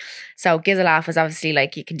wise. So Gizzle Laugh was obviously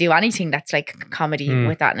like, you can do anything that's like comedy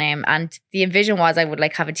with that name. And the envision was I would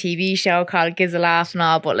like have a TV show called Gizzle Laugh and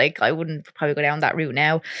all, but like I wouldn't probably go down that route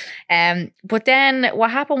now. But then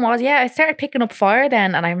what happened was, I started picking up fire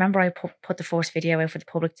then. And I remember I put the first video out for the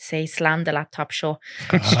public to say, slam the laptop shut.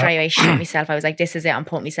 Straight away shot myself. I was like, this is it. I'm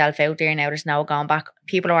putting myself out there now. There's no going back.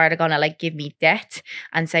 People are either going to like give me death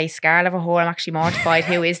and say, Scarlett of a whore, I'm actually mortified.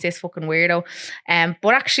 Who is this fucking weirdo?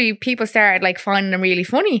 But actually people started like finding them really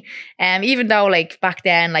funny. Even though like back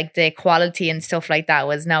then, like the quality and stuff like that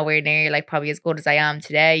was nowhere near like probably as good as I am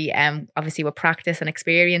today. Obviously with practice and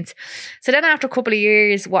experience. So then after a couple of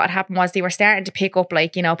years, what had happened was they were starting to pick up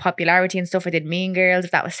like, you know, popularity and stuff. I did Mean Girls,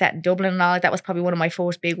 that was set in Dublin and all. That was probably one of my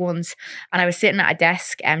first big ones. And I was sitting at a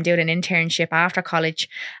desk doing an internship after college,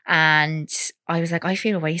 and I was like, I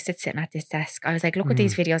feel wasted sitting at this desk. I was like, look at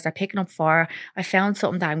these videos, they're picking up fire. I found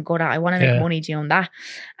something that I'm good at. I want to make money doing that.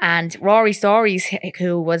 And Rory Stories,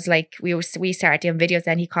 who was like, we started doing videos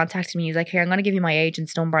then, he contacted me. He was like, here, I'm going to give you my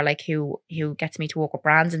agent's number, like who gets me to work with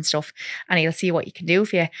brands and stuff, and he'll see what you can do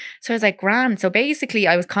for you. So I was like, grand. So basically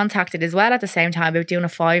I was contacted as well at the same time about doing a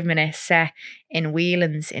 5-minute set in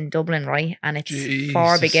Whelan's in Dublin, right? And it's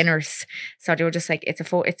for beginners. So they were just like, it's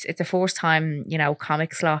a first time, you know,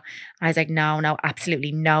 comics law. And I was like, no,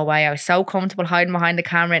 absolutely no way. I was so comfortable hiding behind the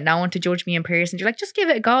camera, no one to judge me in person. You're like, just give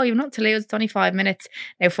it a go. You've nothing to lose. It's only 5 minutes.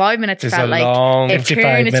 Now 5 minutes felt like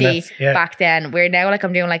eternity back then. Where now like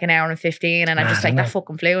I'm doing like an hour and 15, and I'm just like, that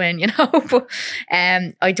fucking flew in, you know. But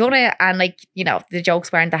I done it, and like, you know, the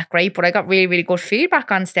jokes weren't that great, but I got really, really good feedback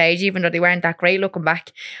on stage, even though they weren't that great looking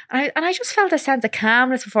back. And I just felt a sense of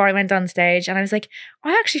calmness before I went on stage, and I was like,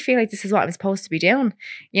 I actually feel like this is what I'm supposed to be doing,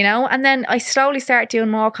 you know. And then I slowly started doing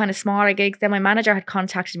more kind of smaller gigs. Then my manager had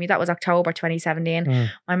contacted me. That was October 2017.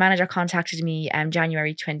 My manager contacted me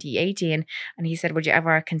January 2018, and he said, would you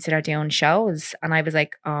ever consider doing shows? And I was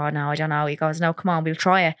like, oh no, I don't know. He goes, no, come on, we'll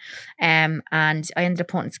try it. And I ended up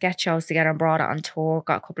putting sketch shows together and brought it on tour,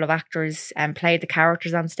 got a couple of actors and played the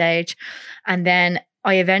characters on stage. And then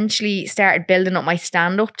I eventually started building up my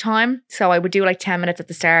stand-up time. So I would do like 10 minutes at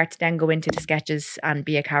the start, then go into the sketches and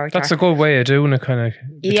be a character. That's a good way of doing it, kind of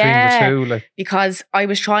between the two. Like, because I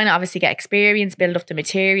was trying to obviously get experience, build up the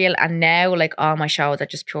material, and now like all my shows are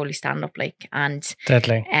just purely stand-up. Like, and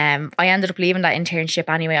deadly. I ended up leaving that internship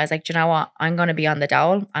anyway. I was like, do you know what? I'm going to be on the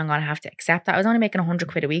dole. I'm going to have to accept that. I was only making 100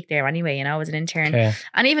 quid a week there anyway, you know, as an intern. Okay.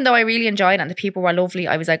 And even though I really enjoyed it and the people were lovely,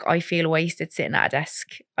 I was like, I feel wasted sitting at a desk.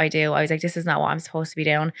 I do. I was like, this is not what I'm supposed to be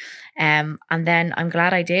doing. And then I'm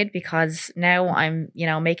glad I did, because now I'm, you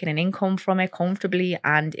know, making an income from it comfortably,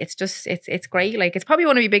 and it's just, it's great. Like, it's probably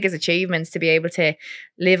one of my biggest achievements to be able to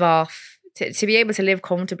live off, to be able to live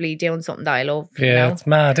comfortably doing something that I love. Yeah, you know? It's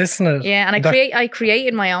mad, isn't it? Yeah, and I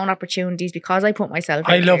created my own opportunities because I put myself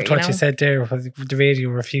out I loved there, what you said there. The radio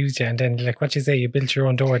refused you, and then like what you say, you built your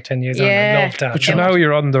own door 10 years on. I loved that. But now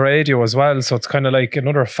you're on the radio as well, so it's kind of like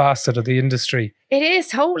another facet of the industry. It is,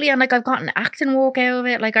 totally. And like, I've gotten acting work out of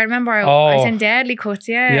it. Like, I remember I was in Deadly Cuts.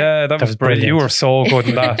 Yeah, that was brilliant. You were so good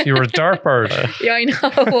in that. You were a dirtbird. Yeah, I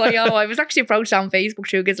know. I was actually approached on Facebook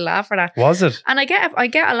through Gizzle Laugh for that. Was it? And I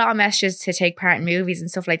get a lot of messages to take part in movies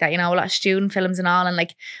and stuff like that, you know, a lot of student films and all, and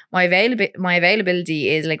like my availability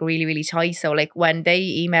is like really, really tight. So like when they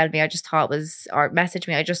emailed me, I just thought it was, or messaged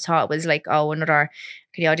me, I just thought it was like, oh, another,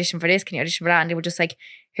 can you audition for this, can you audition for that? And they were just like,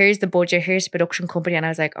 here's the budget, here's the production company. And I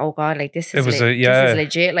was like, oh God, like this is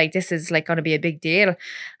legit, like this is like going to be a big deal.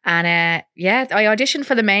 And I auditioned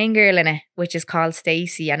for the main girl in it, which is called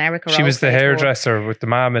Stacey, and Erica Rose. She was the hairdresser with the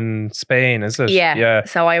mom in Spain, is it? Yeah.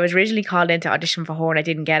 So I was originally called in to audition for her, and I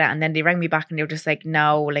didn't get it. And then they rang me back and they were just like,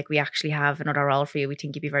 no, like we actually have another role for you we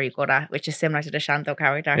think you'd be very good at, which is similar to the Shanto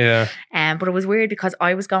character. Yeah. But it was weird because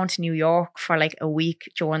I was going to New York for like a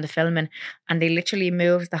week during the filming, and they literally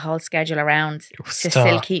moved the whole schedule around to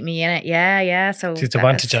still keep me in it. Yeah. So they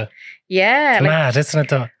wanted you. Yeah. It's mad, isn't it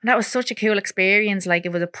though? That was such a cool experience. Like,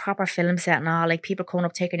 it was a proper film set and all, like people coming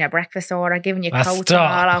up taking your breakfast order, giving you coats and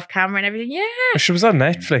all off camera and everything. Yeah. She was on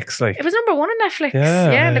Netflix, like. It was number one on Netflix.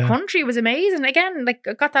 Yeah, in the country. It was amazing. Again, like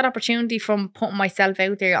I got that opportunity from putting myself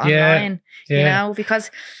out there online, you know,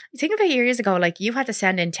 because think of it, years ago, like you had to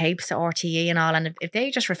send in tapes to RTE and all, and if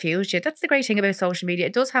they just refused you, that's the great thing about social media.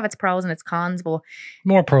 It does have its pros and its cons, but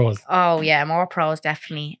more pros. Oh yeah, more pros,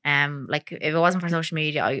 definitely. Like if it wasn't for social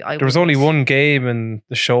media, I there was only one game in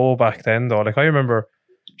the show back then though. Like I remember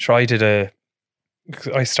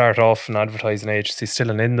I started off in advertising agency, still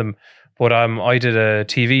in them, but I did a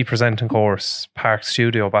TV presenting course, Park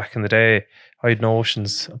Studio, back in the day. I had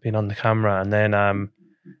notions of being on the camera, and then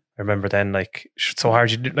I remember then, like, so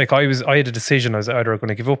hard. I had a decision. I was either going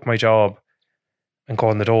to give up my job and go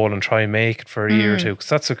on the dole and try and make it for a year or two, because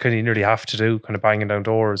that's what kind of you nearly have to do, kind of banging down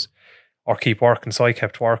doors, or keep working. So I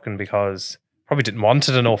kept working because probably didn't want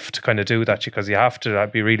it enough to kind of do that, because you have to.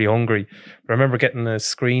 I'd be really hungry. But I remember getting a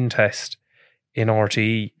screen test in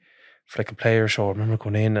RTE for like a player show. I remember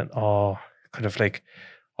going in and kind of like,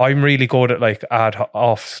 I'm really good at like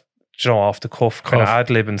off the cuff kind of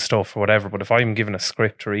ad-lib and stuff or whatever. But if I'm given a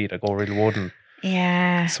script to read, I go really wooden.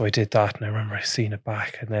 Yeah. So I did that, and I remember I seen it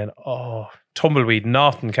back, and then tumbleweed,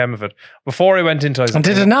 nothing came of it. Before I went into, and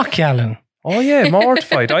did it knock you, Alan? Oh yeah,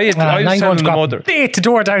 mortified. I was telling the mother. Beat the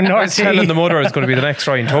door down. I was telling the mother I was going to be the next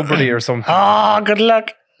Ryan Tubridy or something. Oh, good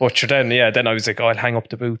luck. But then I was like, I'll hang up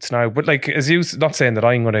the boots now. But like, as you, not saying that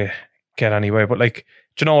I'm going to get anywhere, but like,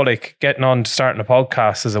 do you know, like getting on to starting a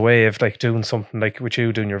podcast is a way of like doing something like with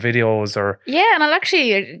you doing your videos or. Yeah, and I'll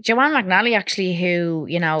actually, Joanne McNally actually, who,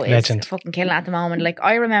 you know, is Legend. Fucking killing it at the moment. Like,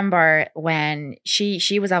 I remember when she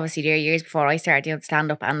was obviously there years before I started doing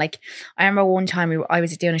stand up, and like, I remember one time I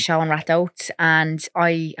was doing a show on Rathout, and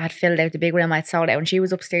I had filled out the big room, I'd sold out, and she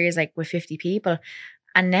was upstairs like with 50 people.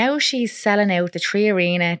 And now she's selling out the 3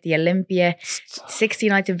 Arena, the Olympia, 60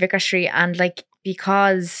 nights in Vicar Street, and like,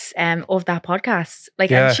 because of that podcast.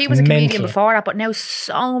 Like, and she was a comedian before that, but now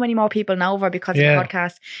so many more people know her because of the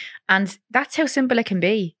podcast. And that's how simple it can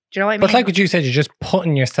be. Do you know what I mean? But like what you said, you're just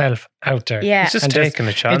putting yourself out there. Yeah. It's just taking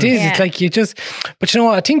a chance. It is. It's like you just, but you know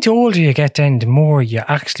what? I think the older you get then, the more you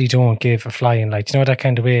actually don't give a flying, like, you know, that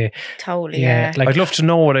kind of way. Totally, yeah. Like, I'd love to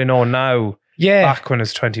know what I know now. Yeah. Back when I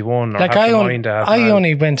was 21. Or like I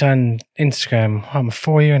only went on Instagram, I'm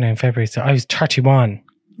 4 years now in February, so I was 31.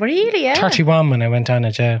 Really? Yeah. 31 when I went on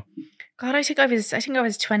it, yeah. God, I think I was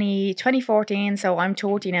 2014, so I'm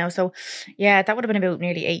 30 now. So yeah, that would have been about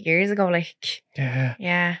nearly 8 years ago. Like, yeah.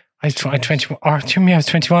 I was 21. Or to me, I was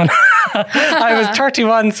 21. I was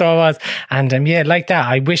 31, so I was. And like that,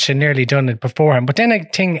 I wish I nearly done it beforehand. But then I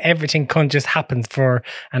think everything just happens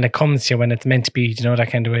and it comes to you when it's meant to be, you know, that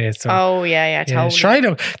kind of way. So, totally.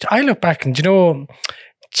 Sure, I look back and, you know,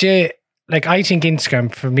 like, I think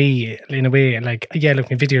Instagram for me, in a way, like,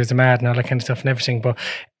 look, my videos are mad and all that kind of stuff and everything, but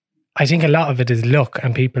I think a lot of it is luck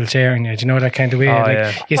and people sharing it, you know, that kind of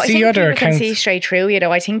way. You see other accounts. Can see straight through, you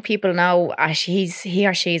know. I think people know he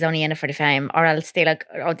or she's only in it for the fame, or else they like,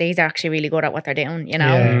 these are actually really good at what they're doing, you know.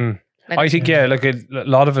 Yeah. Like, I think, like a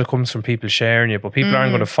lot of it comes from people sharing you, but people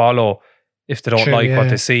aren't going to follow if they don't what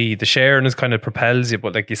they see. The sharing is kind of propels you,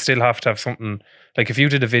 but like, you still have to have something. Like, if you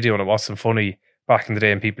did a video and it wasn't funny back in the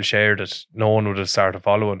day and people shared it, no one would have started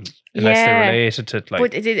following unless they related to it. Like,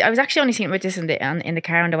 but I was actually only thinking about this in the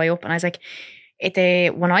car on the way up, and I was like,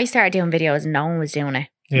 when I started doing videos, no one was doing it.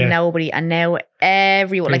 Yeah. Nobody. And now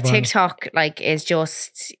everyone, like TikTok, like, is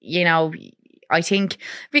just, you know, I think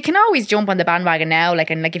we can always jump on the bandwagon now, like,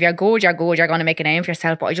 and like, if you're good, you're going to make a name for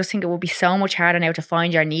yourself. But I just think it would be so much harder now to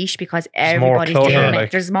find your niche because everybody's doing it.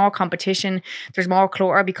 Like, there's more competition, there's more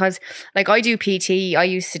clutter. Because like, I do PT, I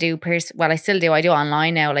used to do I still do. I do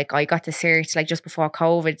online now. Like, I got the cert like just before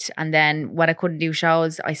COVID, and then when I couldn't do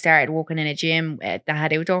shows, I started working in a gym that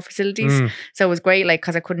had outdoor facilities. So it was great, like,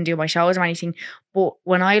 because I couldn't do my shows or anything. But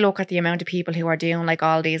when I look at the amount of people who are doing like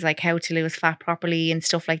all these, like, how to lose fat properly and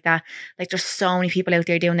stuff like that, like, there's so many people out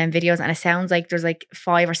there doing them videos, and it sounds like there's like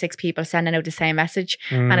 5 or 6 people sending out the same message,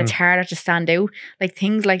 and it's harder to stand out. Like,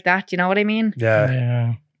 things like that, you know what I mean?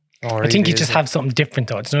 Yeah. I think you just have something different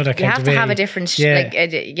though. It's not that you have to have a different, like,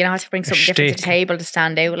 you know, have to bring something different to the table to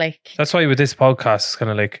stand out. Like, that's why with this podcast, it's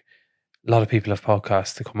kind of like a lot of people have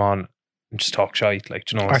podcasts to come on and just talk shite, like,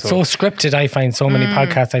 you know. It's so scripted. I find so many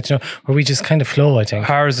podcasts, like, you know, where we just kind of flow. I think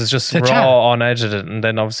ours is just raw, unedited, and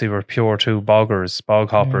then obviously we're pure two bog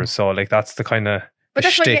hoppers. So like, that's the kind of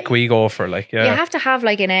shtick we go for. Like, you have to have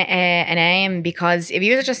like an aim, because if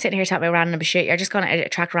you're just sitting here talking about random shit, you're just going to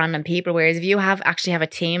attract random people. Whereas if you actually have a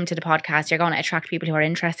team to the podcast, you're going to attract people who are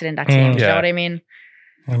interested in that team. Do you know what I mean?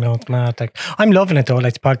 I know, it's mad. Like, I'm loving it though.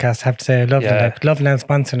 Like, the podcast, I have to say, I love it. Like, loving it,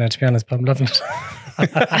 sponsoring it, to be honest, but I'm loving it.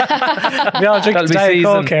 We all drink Diet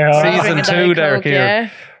Coke here. Season 2 there,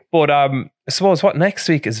 here. But I suppose what next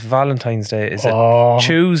week is Valentine's Day. Is it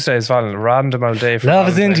Tuesday? Is random old day for love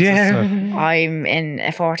is in the air. I'm in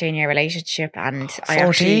a 14-year relationship, and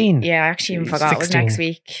 14? I actually even forgot 16. It was next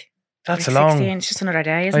week. That's a long. 16, it's just another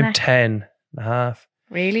day, isn't it? I'm 10 and a half.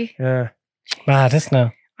 Really? Yeah. Mad, isn't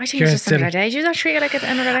it? I think it's just another day. Do you not treat it like it's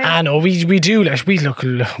another day? I know, we do. Like, we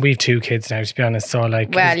have 2 kids now, to be honest. So, like,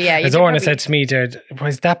 well, yeah. As Orna said to me, there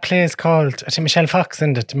was that place called, I think Michelle Fox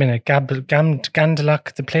in it at the minute,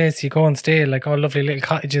 Gandalock, the place you go and stay, like all lovely little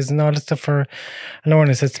cottages and all that stuff for. And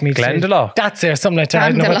Orna says to me, Glendalough. That's there, something like that. I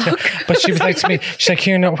don't know what but she was like to me, she's like,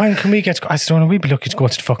 here, when can we get to go? I said, Orna, we'd be lucky to go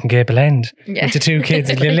to the fucking Gable End with the 2 kids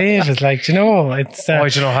in Lilive. It's like, you know, it's. I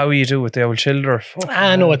don't know how you do with the old children.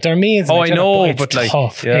 I know, they're amazing. I know, but like,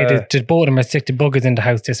 tough. Yeah. Both of them are sick to buggers in the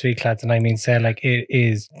house this week, lads, and I mean, say, like, it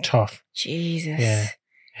is tough. Jesus. Yeah.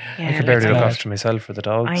 I could barely look after myself for the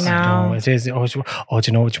dogs. I know. It is. Oh, do you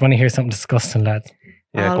know what? Do you want to hear something disgusting, lads?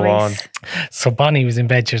 Yeah, Always. go on. So Bonnie was in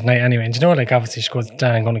bed tonight anyway, and you know, like, obviously she goes,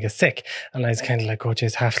 Dan, I'm going to get sick. And I was kind of like, oh,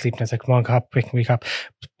 geez, half sleeping. I was like, come on, cop, quick, wake up.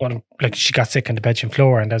 But, like, she got sick on the bedroom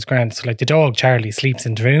floor, and that was grand. So, like, the dog, Charlie, sleeps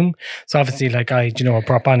in the room. So, obviously, like, I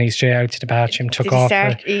brought Bonnie straight out to the bathroom, took Did off. Did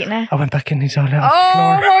you start eating it? I went back in, he's all out Oh,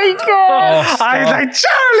 on the floor. my God. I was like,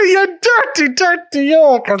 Charlie, you dirty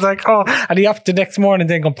yolk. I was like, oh. And he up the next morning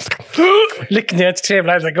then go licking the edge of the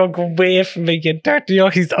table. I was like, oh, go away from me, you dirty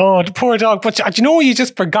yolk. He's, the poor dog. But you know, you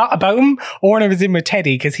just forgot about him. Orna was in with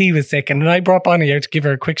Teddy because he was sick. And then I brought Bonnie out to give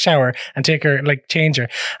her a quick shower and take her, like, change her.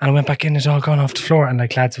 And I went back in, the dog gone off the floor. And,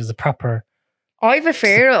 like, lads, it was a proper... I have a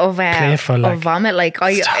fear of like, vomit. Like,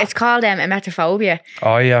 it's called emetophobia.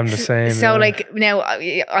 I am the same. So, like, now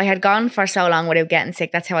I had gone for so long without getting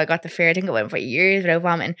sick. That's how I got the fear. I think it went for years without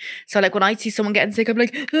vomiting. So, like, when I'd see someone getting sick, I'd be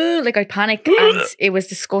like, I'd panic, and it was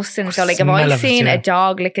disgusting. So, like, if I seen a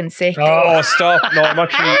dog licking sick, oh, stop! No, I'm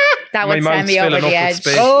actually. That would send me over the edge.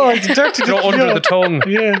 Oh, it's dirty. Under the tongue.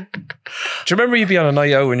 Yeah. Do you remember you'd be on a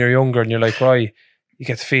night out when you're younger and you're like, right? You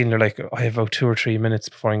get the feeling you're like, I have about 2 or 3 minutes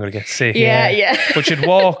before I'm going to get sick. Yeah. But you'd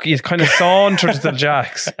walk, you'd kind of saunter to the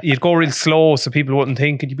jacks. You'd go real slow so people wouldn't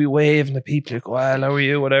think, and you'd be waving at people. You'd go, well, how are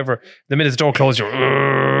you? Whatever. The minute the door closed, you're,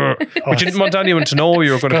 but you didn't want anyone to know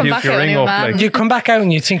you were going to puke your ring up. Like. You come back out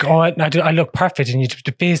and you think, oh, I look perfect, and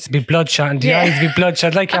the face would be bloodshot and the eyes would be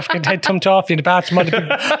bloodshot, like you have to head tumped off in the bathroom,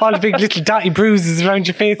 all the big little dotty bruises around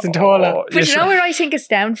your face and all that. But you know where I think it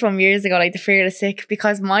stemmed from years ago, like the fear of sick,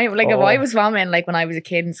 because if I was vomiting, like when I was a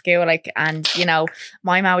kid in school, like, and you know,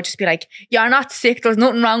 my mom would just be like, you're not sick, there's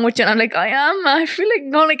nothing wrong with you, and I'm like, I am, I feel like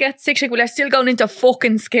I'm gonna get sick. She's like, well, you're still going into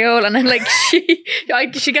fucking school. And then like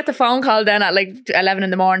she get the phone call then at like 11 in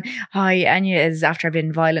the morning, hi, Anya is after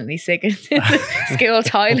being violently sick in the school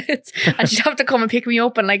toilets, and she'd have to come and pick me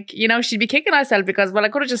up, and like, you know, she'd be kicking herself because, well, I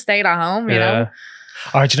could have just stayed at home, you know.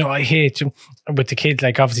 Or, do you know, I hate with the kids,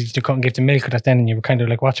 like, obviously you couldn't give them milk or that then, and you were kind of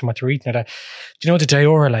like watching what they're eating or that. Do you know the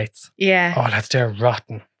Dioralites? Yeah. Oh, they're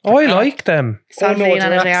rotten. Oh, I like them. Solvane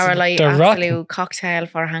and a Dioralite, they're absolute rotten. Cocktail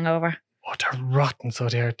for a hangover. Oh, they're rotten, so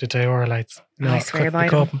they're the Dioralites. No, I swear by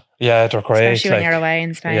them. Yeah, they're great. Especially when you're away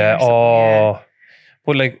in Spain. Yeah, or something,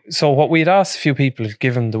 But like, so what we'd asked a few people,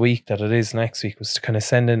 given the week that it is next week, was to kind of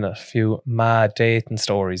send in a few mad dating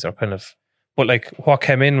stories or kind of, but like what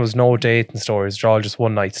came in was no dating stories. They're all just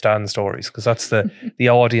one night stand stories because that's the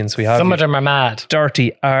audience we have. Some of them are mad.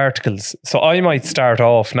 Dirty articles. So I might start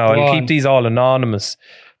off now. I'll keep these all anonymous,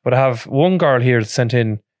 but I have one girl here that sent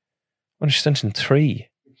in, she sent in 3.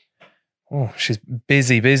 Oh, she's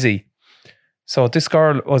busy. So this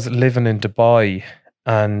girl was living in Dubai,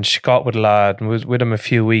 and she got with a lad and was with him a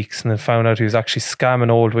few weeks, and then found out he was actually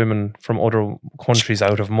scamming old women from other countries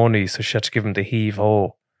out of money. So she had to give him the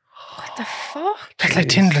heave-ho. What the fuck? That's like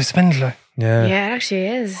Tinder Swindler. Yeah. Yeah, it actually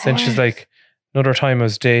is. Then she's like, another time I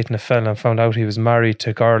was dating a fella and found out he was married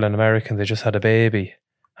to a girl in America and they just had a baby.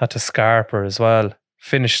 Had to scarp her as well.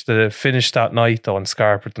 Finished that night though and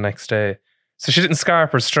scarp her the next day. So she didn't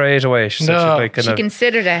scarp her straight away. She said she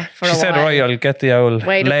considered it for a while. She said, right, I'll get the old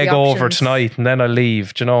leg over tonight and then I'll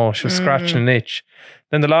leave. Do you know, she was scratching an itch.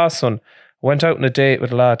 Then the last one, went out on a date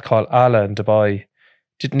with a lad called Allah in Dubai.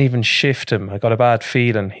 Didn't even shift him. I got a bad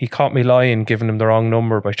feeling. He caught me lying, giving him the wrong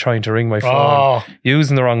number by trying to ring my phone,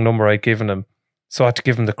 using the wrong number I'd given him. So I had to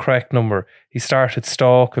give him the correct number. He started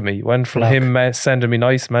stalking me. Went from him sending me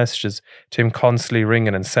nice messages to him constantly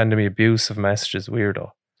ringing and sending me abusive messages.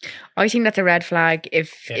 Weirdo. I think that's a red flag.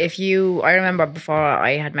 If you, I remember before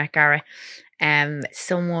I had met Gareth,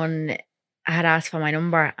 someone had asked for my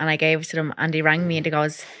number and I gave it to them and he rang me and he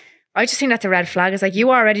goes, I just think that's a red flag. It's like,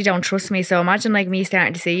 you already don't trust me, so imagine like me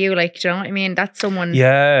starting to see you, like, do you know what I mean? That's someone,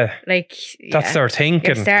 like, that's their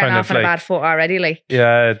thinking. You're starting kind off of on a bad foot already, like.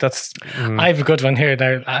 Yeah, that's. I have a good one here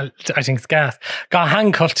now. I think it's gas. Got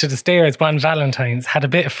handcuffed to the stairs one Valentine's. Had a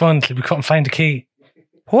bit of fun till we couldn't find the key.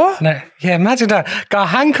 What? Now, yeah, imagine that. Got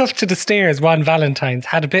handcuffed to the stairs one Valentine's.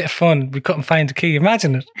 Had a bit of fun. We couldn't find the key.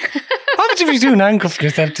 Imagine it. What would Imagine if you do an handcuff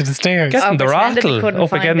yourself to the stairs. Getting the rattle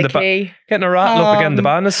up again getting a rattle up again the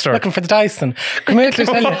banister. Looking for the Dyson. Come here to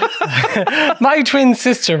tell you. My twin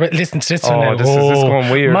sister, listen to this one now. This is going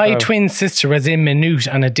weird. My twin sister was in Maynooth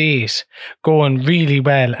on a date, going really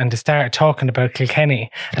well, and they started talking about Kilkenny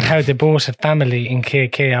and how they both had family in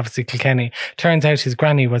KK, obviously Kilkenny. Turns out his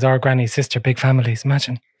granny was our granny's sister, big families,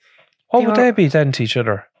 imagine. What would they be then to each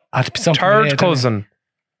other? Third cousin.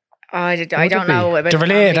 I don't know about they're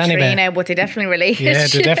related anyway. Now, but they definitely related. Yeah,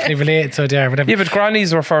 they're definitely related. So they are. Whatever. Yeah, but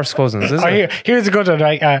grannies were first cousins, isn't it? Here's a good one.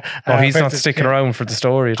 Right? He's not sticking around for the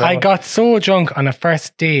story. I got so drunk on a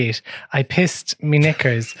first date, I pissed me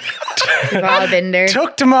knickers. We've all been there.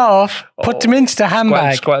 Took them off, put them into the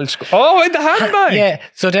handbag. Squelch. Oh, in the handbag. Yeah.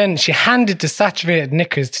 So then she handed the saturated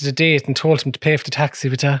knickers to the date and told him to pay for the taxi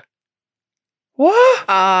with her. What?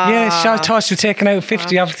 Yeah, she thought she was taking out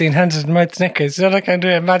 50 obviously and handed them out Snickers. So I can do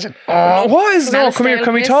it. Imagine. What is that? Come here.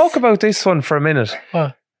 Can we talk about this one for a minute?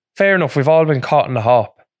 What? Fair enough. We've all been caught in the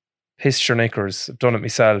hop. Pissed your knickers. I've done it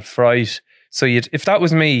myself. Right. So if that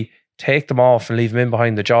was me, take them off and leave them in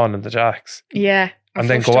behind the John and the Jacks. Yeah. And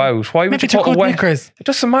then go out. Why would you put wet knickers? It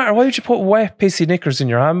doesn't matter. Why would you put wet, pissy knickers in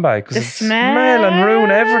your handbag? Because the smell and ruin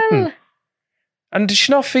everything. And did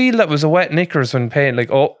she not feel that was a wet knickers when paying? Like,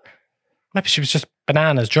 maybe she was just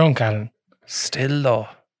bananas drunk, Alan. Still though.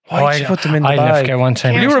 Why did you put them in the bag? I left her one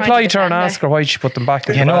time. Will you reply to her and ask her why she put them back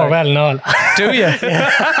in the bag? You know well and all. Do you?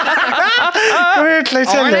 Come here till I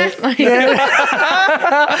tell you.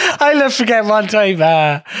 I'll never forget one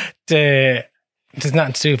time there's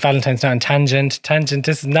nothing to do with Valentine's Night and Tangent.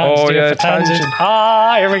 This is nothing to do with Tangent.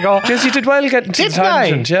 Here we go. Because you did well getting to the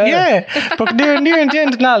Tangent, yeah. But near the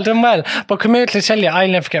end and all, done well. But come here to tell you, I'll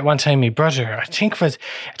never forget one time my brother, I think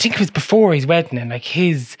it was before his wedding, and like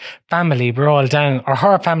his family were all down, or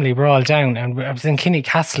her family were all down, and I was in Kinney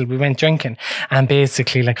Castle, we went drinking, and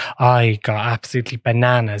basically like I got absolutely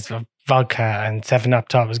bananas of vodka and 7-Up.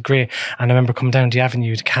 Thought it was great. And I remember coming down the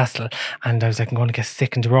avenue to Castle, and I was like, I'm going to get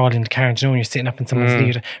sick, and they were all in the car, and you know when you're sitting up in someone's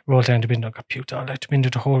lead, rolled down the window, got puked all out the window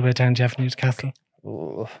the whole way down the avenue to Castle.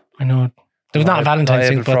 Oh. I know. There was not a Valentine's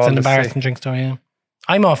drink, but it's an embarrassing drink story, yeah.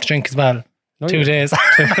 I'm off to drink as well. 2 days.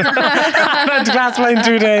 I went to glass wine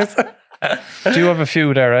 2 days. Do you have a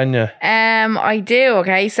few there, Anya? I do,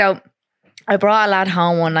 okay. So I brought a lad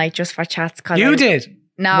home one night just for chats. You did?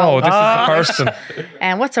 No, this is the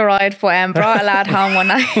person. What's a ride for? Brought a lad home one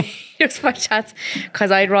night just for chats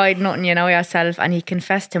because I'd ride nothing, you know yourself, and he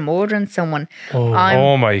confessed to murdering someone.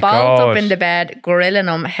 Oh my God. Balled up in the bed, grilling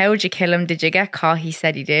him. How'd you kill him? Did you get caught? He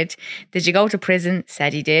said he did. Did you go to prison?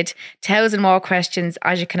 Said he did. 1,000 more questions.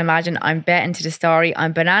 As you can imagine, I'm betting to the story.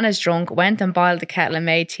 I'm bananas drunk, went and boiled the kettle and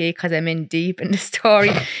made tea because I'm in deep in the story.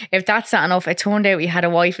 If that's not enough, it turned out he had a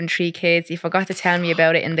wife and 3 kids. He forgot to tell me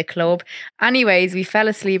about it in the club. Anyways, we fell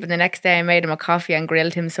asleep, and the next day I made him a coffee and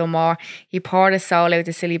grilled him some more. He poured his soul out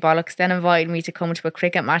the silly bollocks, then invited me to come to a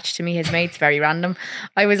cricket match to meet his mates. Very random.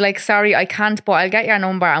 I was like, sorry, I can't, but I'll get your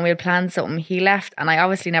number and we'll plan something. He left, and I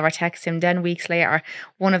obviously never texted him. Then weeks later,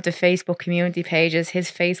 one of the Facebook community pages, his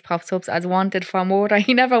face pops up as wanted for murder.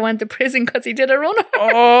 He never went to prison because he did a runner.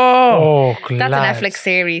 Oh, that's a Netflix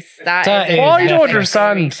series. That is I don't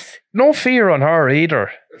understand. Series. No fear on her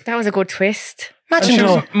either. That was a good twist. Imagine she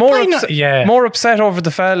was more upset over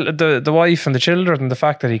the wife and the children than the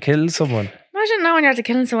fact that he killed someone. Imagine knowing you're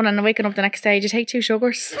killing someone and waking up the next day, you take 2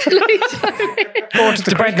 sugars. Go to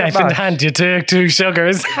the bread knife in the hand, you take 2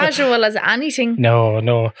 sugars. Casual as anything.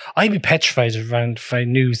 No. I'd be petrified if I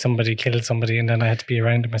knew somebody killed somebody and then I had to be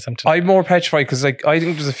around them or something. I'm more petrified because I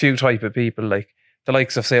think there's a few type of people, like the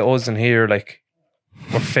likes of, say, us in here, like,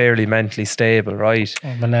 we're fairly mentally stable, right?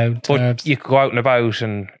 But you could go out and about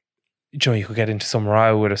and you could get into some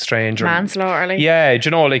row with a stranger. Manslaughter, like. Yeah,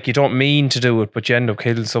 like you don't mean to do it, but you end up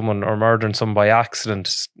killing someone or murdering someone by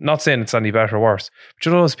accident. Not saying it's any better or worse, but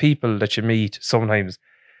you know those people that you meet sometimes,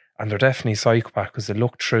 and they're definitely psychopath because they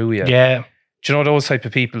look through you. Yeah. Do you know those type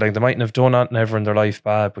of people, like they mightn't have done anything ever in their life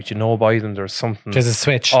bad, but you know by them there's something. There's a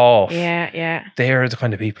switch. Off. Yeah. They're the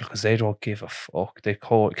kind of people because they don't give a fuck. They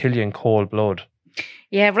kill you in cold blood.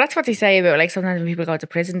 Yeah, but that's what they say about, like, sometimes when people go to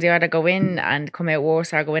prison, they either go in and come out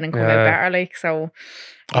worse or go in and come out better, like, so.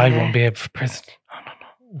 I won't be able for prison.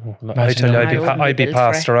 No. I tell you, I'd be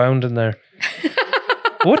passed around in there.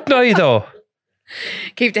 Wouldn't I, though?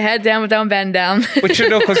 Keep the head down, but don't bend down. But you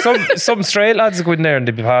know, because some straight lads would go in there and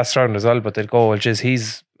they'd be passed around as well, but they'd go, well, geez,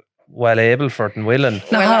 he's well able for it and willing.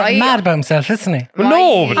 No, mad about himself, isn't he? Well,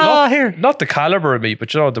 no, but here. not the calibre of me, but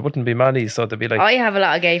there wouldn't be many, so they'd be like... I have a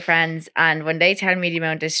lot of gay friends, and when they tell me the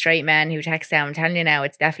amount of straight men who text them, I'm telling you now,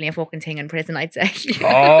 it's definitely a fucking thing in prison, I'd say.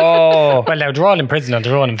 Oh. Well, now they're all in prison on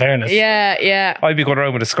their own, in fairness. Yeah. I'd be going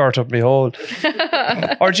around with a skirt up my hole.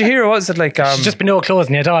 Or did you hear, what was it like... Should just be no clothes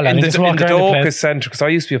in it at all. In the Docus Centre, because I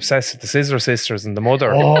used to be obsessed with the Scissor Sisters and the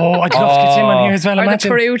mother. Oh, I'd love to get him on here as well. Or the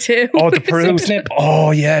Peru too. Oh, the Peru.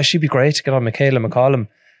 Oh, yeah, she'd be great to get on Michaela McCollum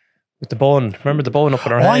with the bun. Remember the bun up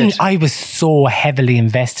in her head? I was so heavily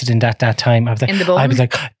invested in that time. I was like, in the bun? I was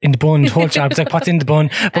like, in the bun. I was like, what's in the bun?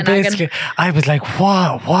 But basically, I was like,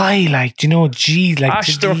 what? Why? Like, do you know, geez, like...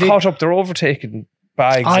 Ash, they're caught up, they're overtaking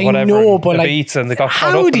bags or whatever. I know, but the like, beats and they got caught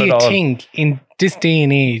up how do in you it all. think in this day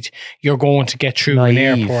and age you're going to get through an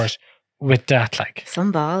airport with that? Like,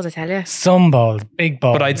 some balls, I tell you. Some balls, big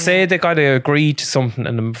balls. But I'd say they got to agree to something,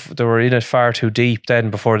 and they were in it far too deep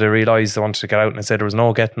then before they realised they wanted to get out, and I said there was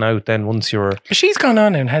no getting out then once you were... But she's gone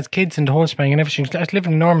on and has kids in the whole spring and everything. She's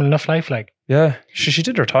living a normal enough life, like. Yeah, she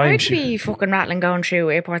did her time. I'd be fucking rattling going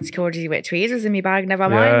through airport security with tweezers in my bag, never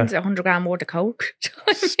mind 100 gram worth of coke.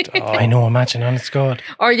 I know, imagine, honest God.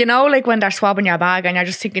 Or, you know, like when they're swabbing your bag and you're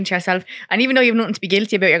just thinking to yourself, and even though you've nothing to be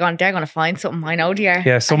guilty about, they're going to find something. I know, dear.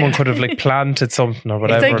 Yeah, someone could have like planted something or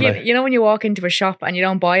whatever. It's like, you know when you walk into a shop and you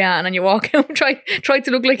don't buy it, and then you walk out and try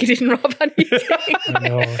to look like you didn't rob anything. I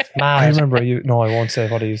know, it's mad. I remember I won't say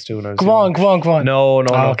what I used to do when I was Go on. No.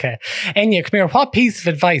 Okay. Enya, come here. What piece of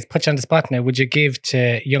advice, put you on the spot now, would you give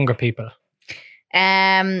to younger people?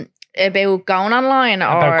 About going online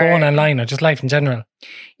or just life in general?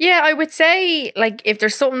 Yeah, I would say, like, if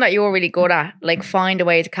there's something that you're really good at, like, find a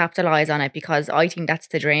way to capitalise on it, because I think that's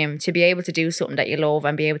the dream, to be able to do something that you love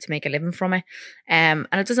and be able to make a living from it. And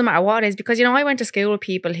it doesn't matter what it is, because, you know, I went to school with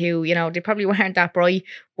people who, you know, they probably weren't that bright,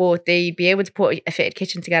 but they'd be able to put a fitted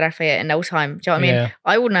kitchen together for you in no time. Do you know what I mean?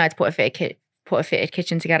 I wouldn't know how to put a fitted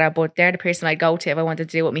kitchen together, but they're the person I'd go to if I wanted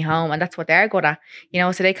to do it with me home, and that's what they're good at, you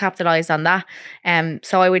know, so they capitalised on that.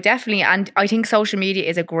 So I would definitely, and I think social media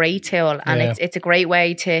is a great tool, and it's a great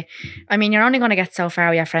way to, I mean, you're only going to get so far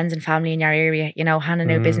with your friends and family in your area, you know, handing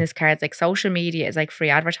out business cards. Like, social media is like free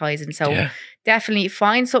advertising, so definitely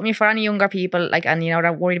find something for any younger people, like, and, you know,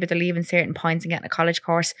 they're worried about the leaving certain points and getting a college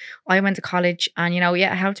course. I went to college, and, you know, it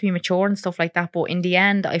helped me mature and stuff like that, but in the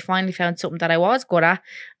end I finally found something that I was good at,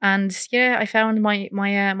 and I found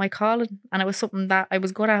my calling, and it was something that I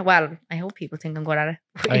was good at. Well, I hope people think I'm good at it.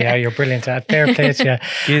 Oh yeah, you're brilliant at it. Fair play to you.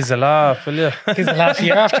 Gives a laugh, will you? Gives a laugh.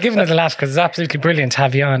 You're after giving it a laugh, because it's absolutely brilliant to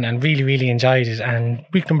have you on, and really, really enjoyed it. And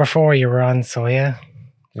week number 4 you were on, so yeah.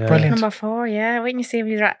 Brilliant. Number 4, waiting to see if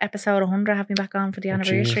you're at episode 100. Have me back on for the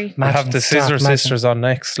anniversary. We'll have the Scissor Sisters on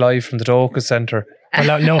next, live from the Docus Centre.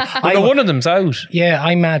 No, one of them's out. Yeah,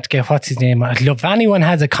 I'm mad to get what's his name. I'd love if anyone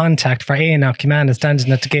has a contact for Enoch Humana standing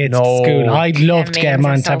at the gates of the school. I'd love to get him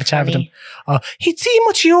on to have a chat with him. He'd see how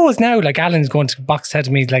much he owes now. Like, Alan's going to box head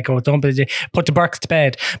of me, like, don't put the Burks to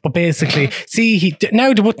bed. But basically, see,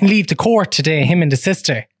 now they wouldn't leave the court today, him and the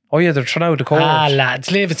sister. Oh yeah, they're trying out the court.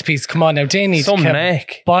 Lads, leave its piece. Come on now, they need some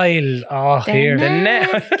neck. Bile. Here. The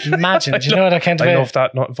neck. Imagine, do you know what I can't I love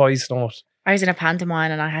that voice note. I was in a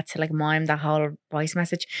pantomime and I had to like mime that whole voice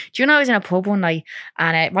message. Do you know, I was in a pub one night,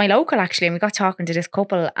 and my local actually, and we got talking to this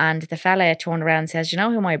couple, and the fella turned around and says, "You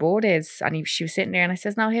know who my board is?" And she was sitting there, and I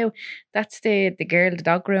says, "No, who?" "That's the girl, the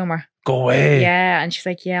dog groomer." Go away. Yeah, and she's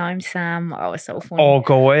like, "Yeah, I'm Sam." Oh, it was so funny. Oh,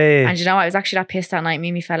 go away. And you know, I was actually that pissed that night. Me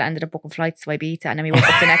and my fella ended up booking flights to Ibiza, and then we woke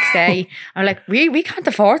up the next day. I'm like, we can't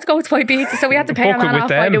afford to go to Ibiza, so we had to pay a man off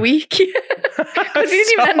by the week. Because we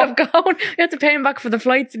didn't even end up going. We had to pay him back for the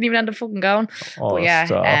flights, didn't even end up fucking going. Oh, but yeah,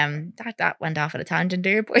 that went off at a tangent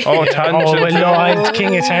there. But tangent. Well, no, I'm the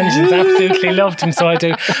king of tangents. Absolutely loved him, so I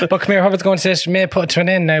do. But come here, Robert's going to say, may put it to an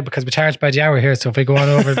end now, because we charge by the hour here, so if we go on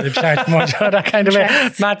over, we charge more. That kind of way.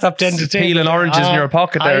 Matt's up to entertain. Peeling oranges in your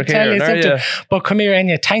pocket there, Kieran. But come here,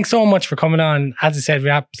 Enya, thanks so much for coming on. As I said, we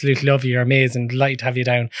absolutely love you. You're amazing. Delighted to have you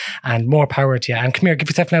down, and more power to you. And come here, give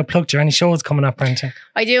yourself now a plug. Do you have any shows coming up or anything?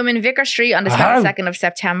 I do. I'm in Vicar Street on the 22nd of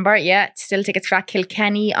September. Yeah, still tickets for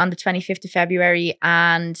Kilkenny on the 25th of February,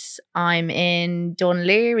 and I'm in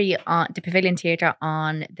Dunleary at the Pavilion Theatre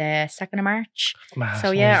on the 2nd of March.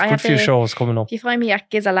 So yeah, I have a few shows coming up. If you find me at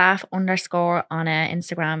Gizalaugh_ on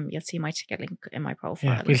Instagram, you'll see my ticket link in my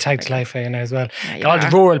profile. Yeah, we'll tag the live for you now as well. Yeah, all the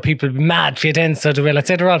rural people will be mad for you then, so they will. I'd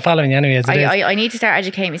say they're all following you anyway as it is. I need to start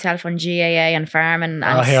educating myself on GAA and farming,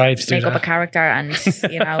 and make up a character, and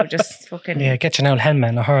you know, just fucking get your old helmet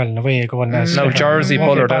and a hurl and away you go. No Jersey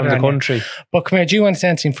puller down the country. But come here, do you want to say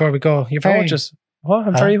anything before we go? You're very what?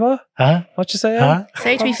 I'm very what? Huh? What you say?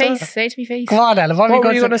 Say it to me face. Say it to me face. Come on, Ella. What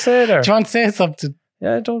were you going to say there? Do you want to say something?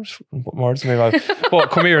 Yeah, don't put words in my mouth. But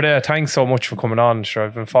come here there. Thanks so much for coming on. Sure,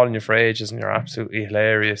 I've been following you for ages and you're absolutely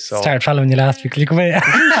hilarious. So started following you last week. Look away.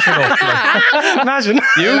 Imagine.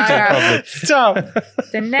 You did probably. Stop.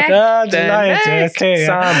 The next.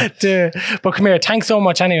 Okay. But come here. Thanks so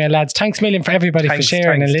much anyway, lads. Thanks a million for everybody for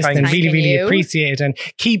sharing and listening. Really appreciate it. And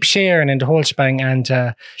keep sharing and the whole shebang. And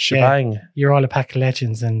shebang. You're all a pack of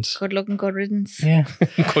legends. And good luck and good riddance. Yeah.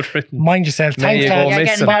 Good riddance. Mind yourself. Thanks,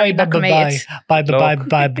 lads. Bye. Bye.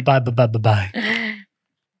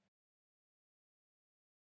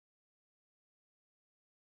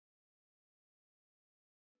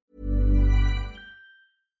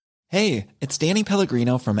 Hey, it's Danny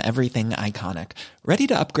Pellegrino from Everything Iconic. Ready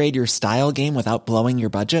to upgrade your style game without blowing your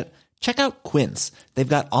budget? Check out Quince. They've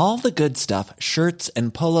got all the good stuff, shirts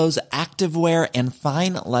and polos, activewear, and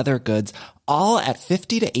fine leather goods, all at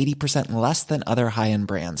 50 to 80% less than other high-end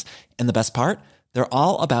brands. And the best part? They're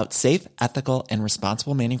all about safe, ethical, and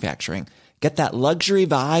responsible manufacturing. Get that luxury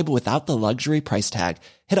vibe without the luxury price tag.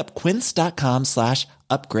 Hit up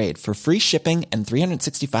quince.com/upgrade for free shipping and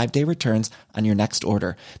 365-day returns on your next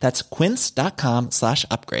order. That's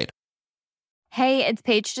quince.com/upgrade. Hey, it's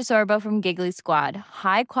Paige DeSorbo from Giggly Squad.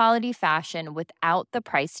 High quality fashion without the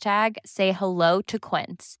price tag. Say hello to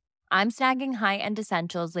Quince. I'm snagging high-end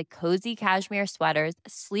essentials like cozy cashmere sweaters,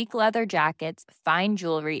 sleek leather jackets, fine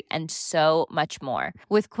jewelry, and so much more.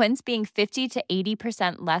 With Quince being 50 to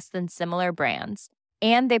 80% less than similar brands.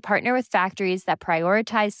 And they partner with factories that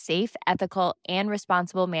prioritize safe, ethical, and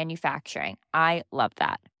responsible manufacturing. I love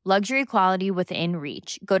that. Luxury quality within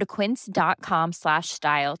reach. Go to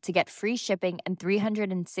quince.com/style to get free shipping and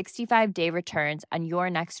 365-day returns on your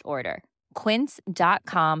next order.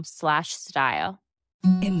 Quince.com/style.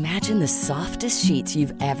 Imagine the softest sheets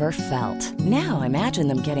you've ever felt. Now imagine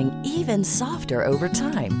them getting even softer over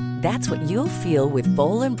time. That's what you'll feel with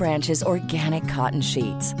Boll & Branch's organic cotton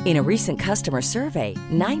sheets. In a recent customer survey,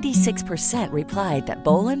 96% replied that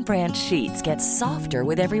Boll & Branch sheets get softer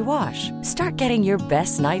with every wash. Start getting your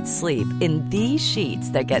best night's sleep in these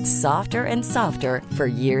sheets that get softer and softer for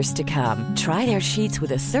years to come. Try their sheets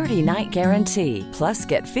with a 30-night guarantee. Plus,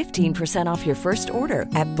 get 15% off your first order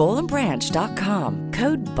at bollandbranch.com.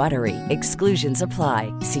 Code BUTTERY. Exclusions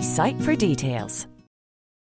apply. See site for details.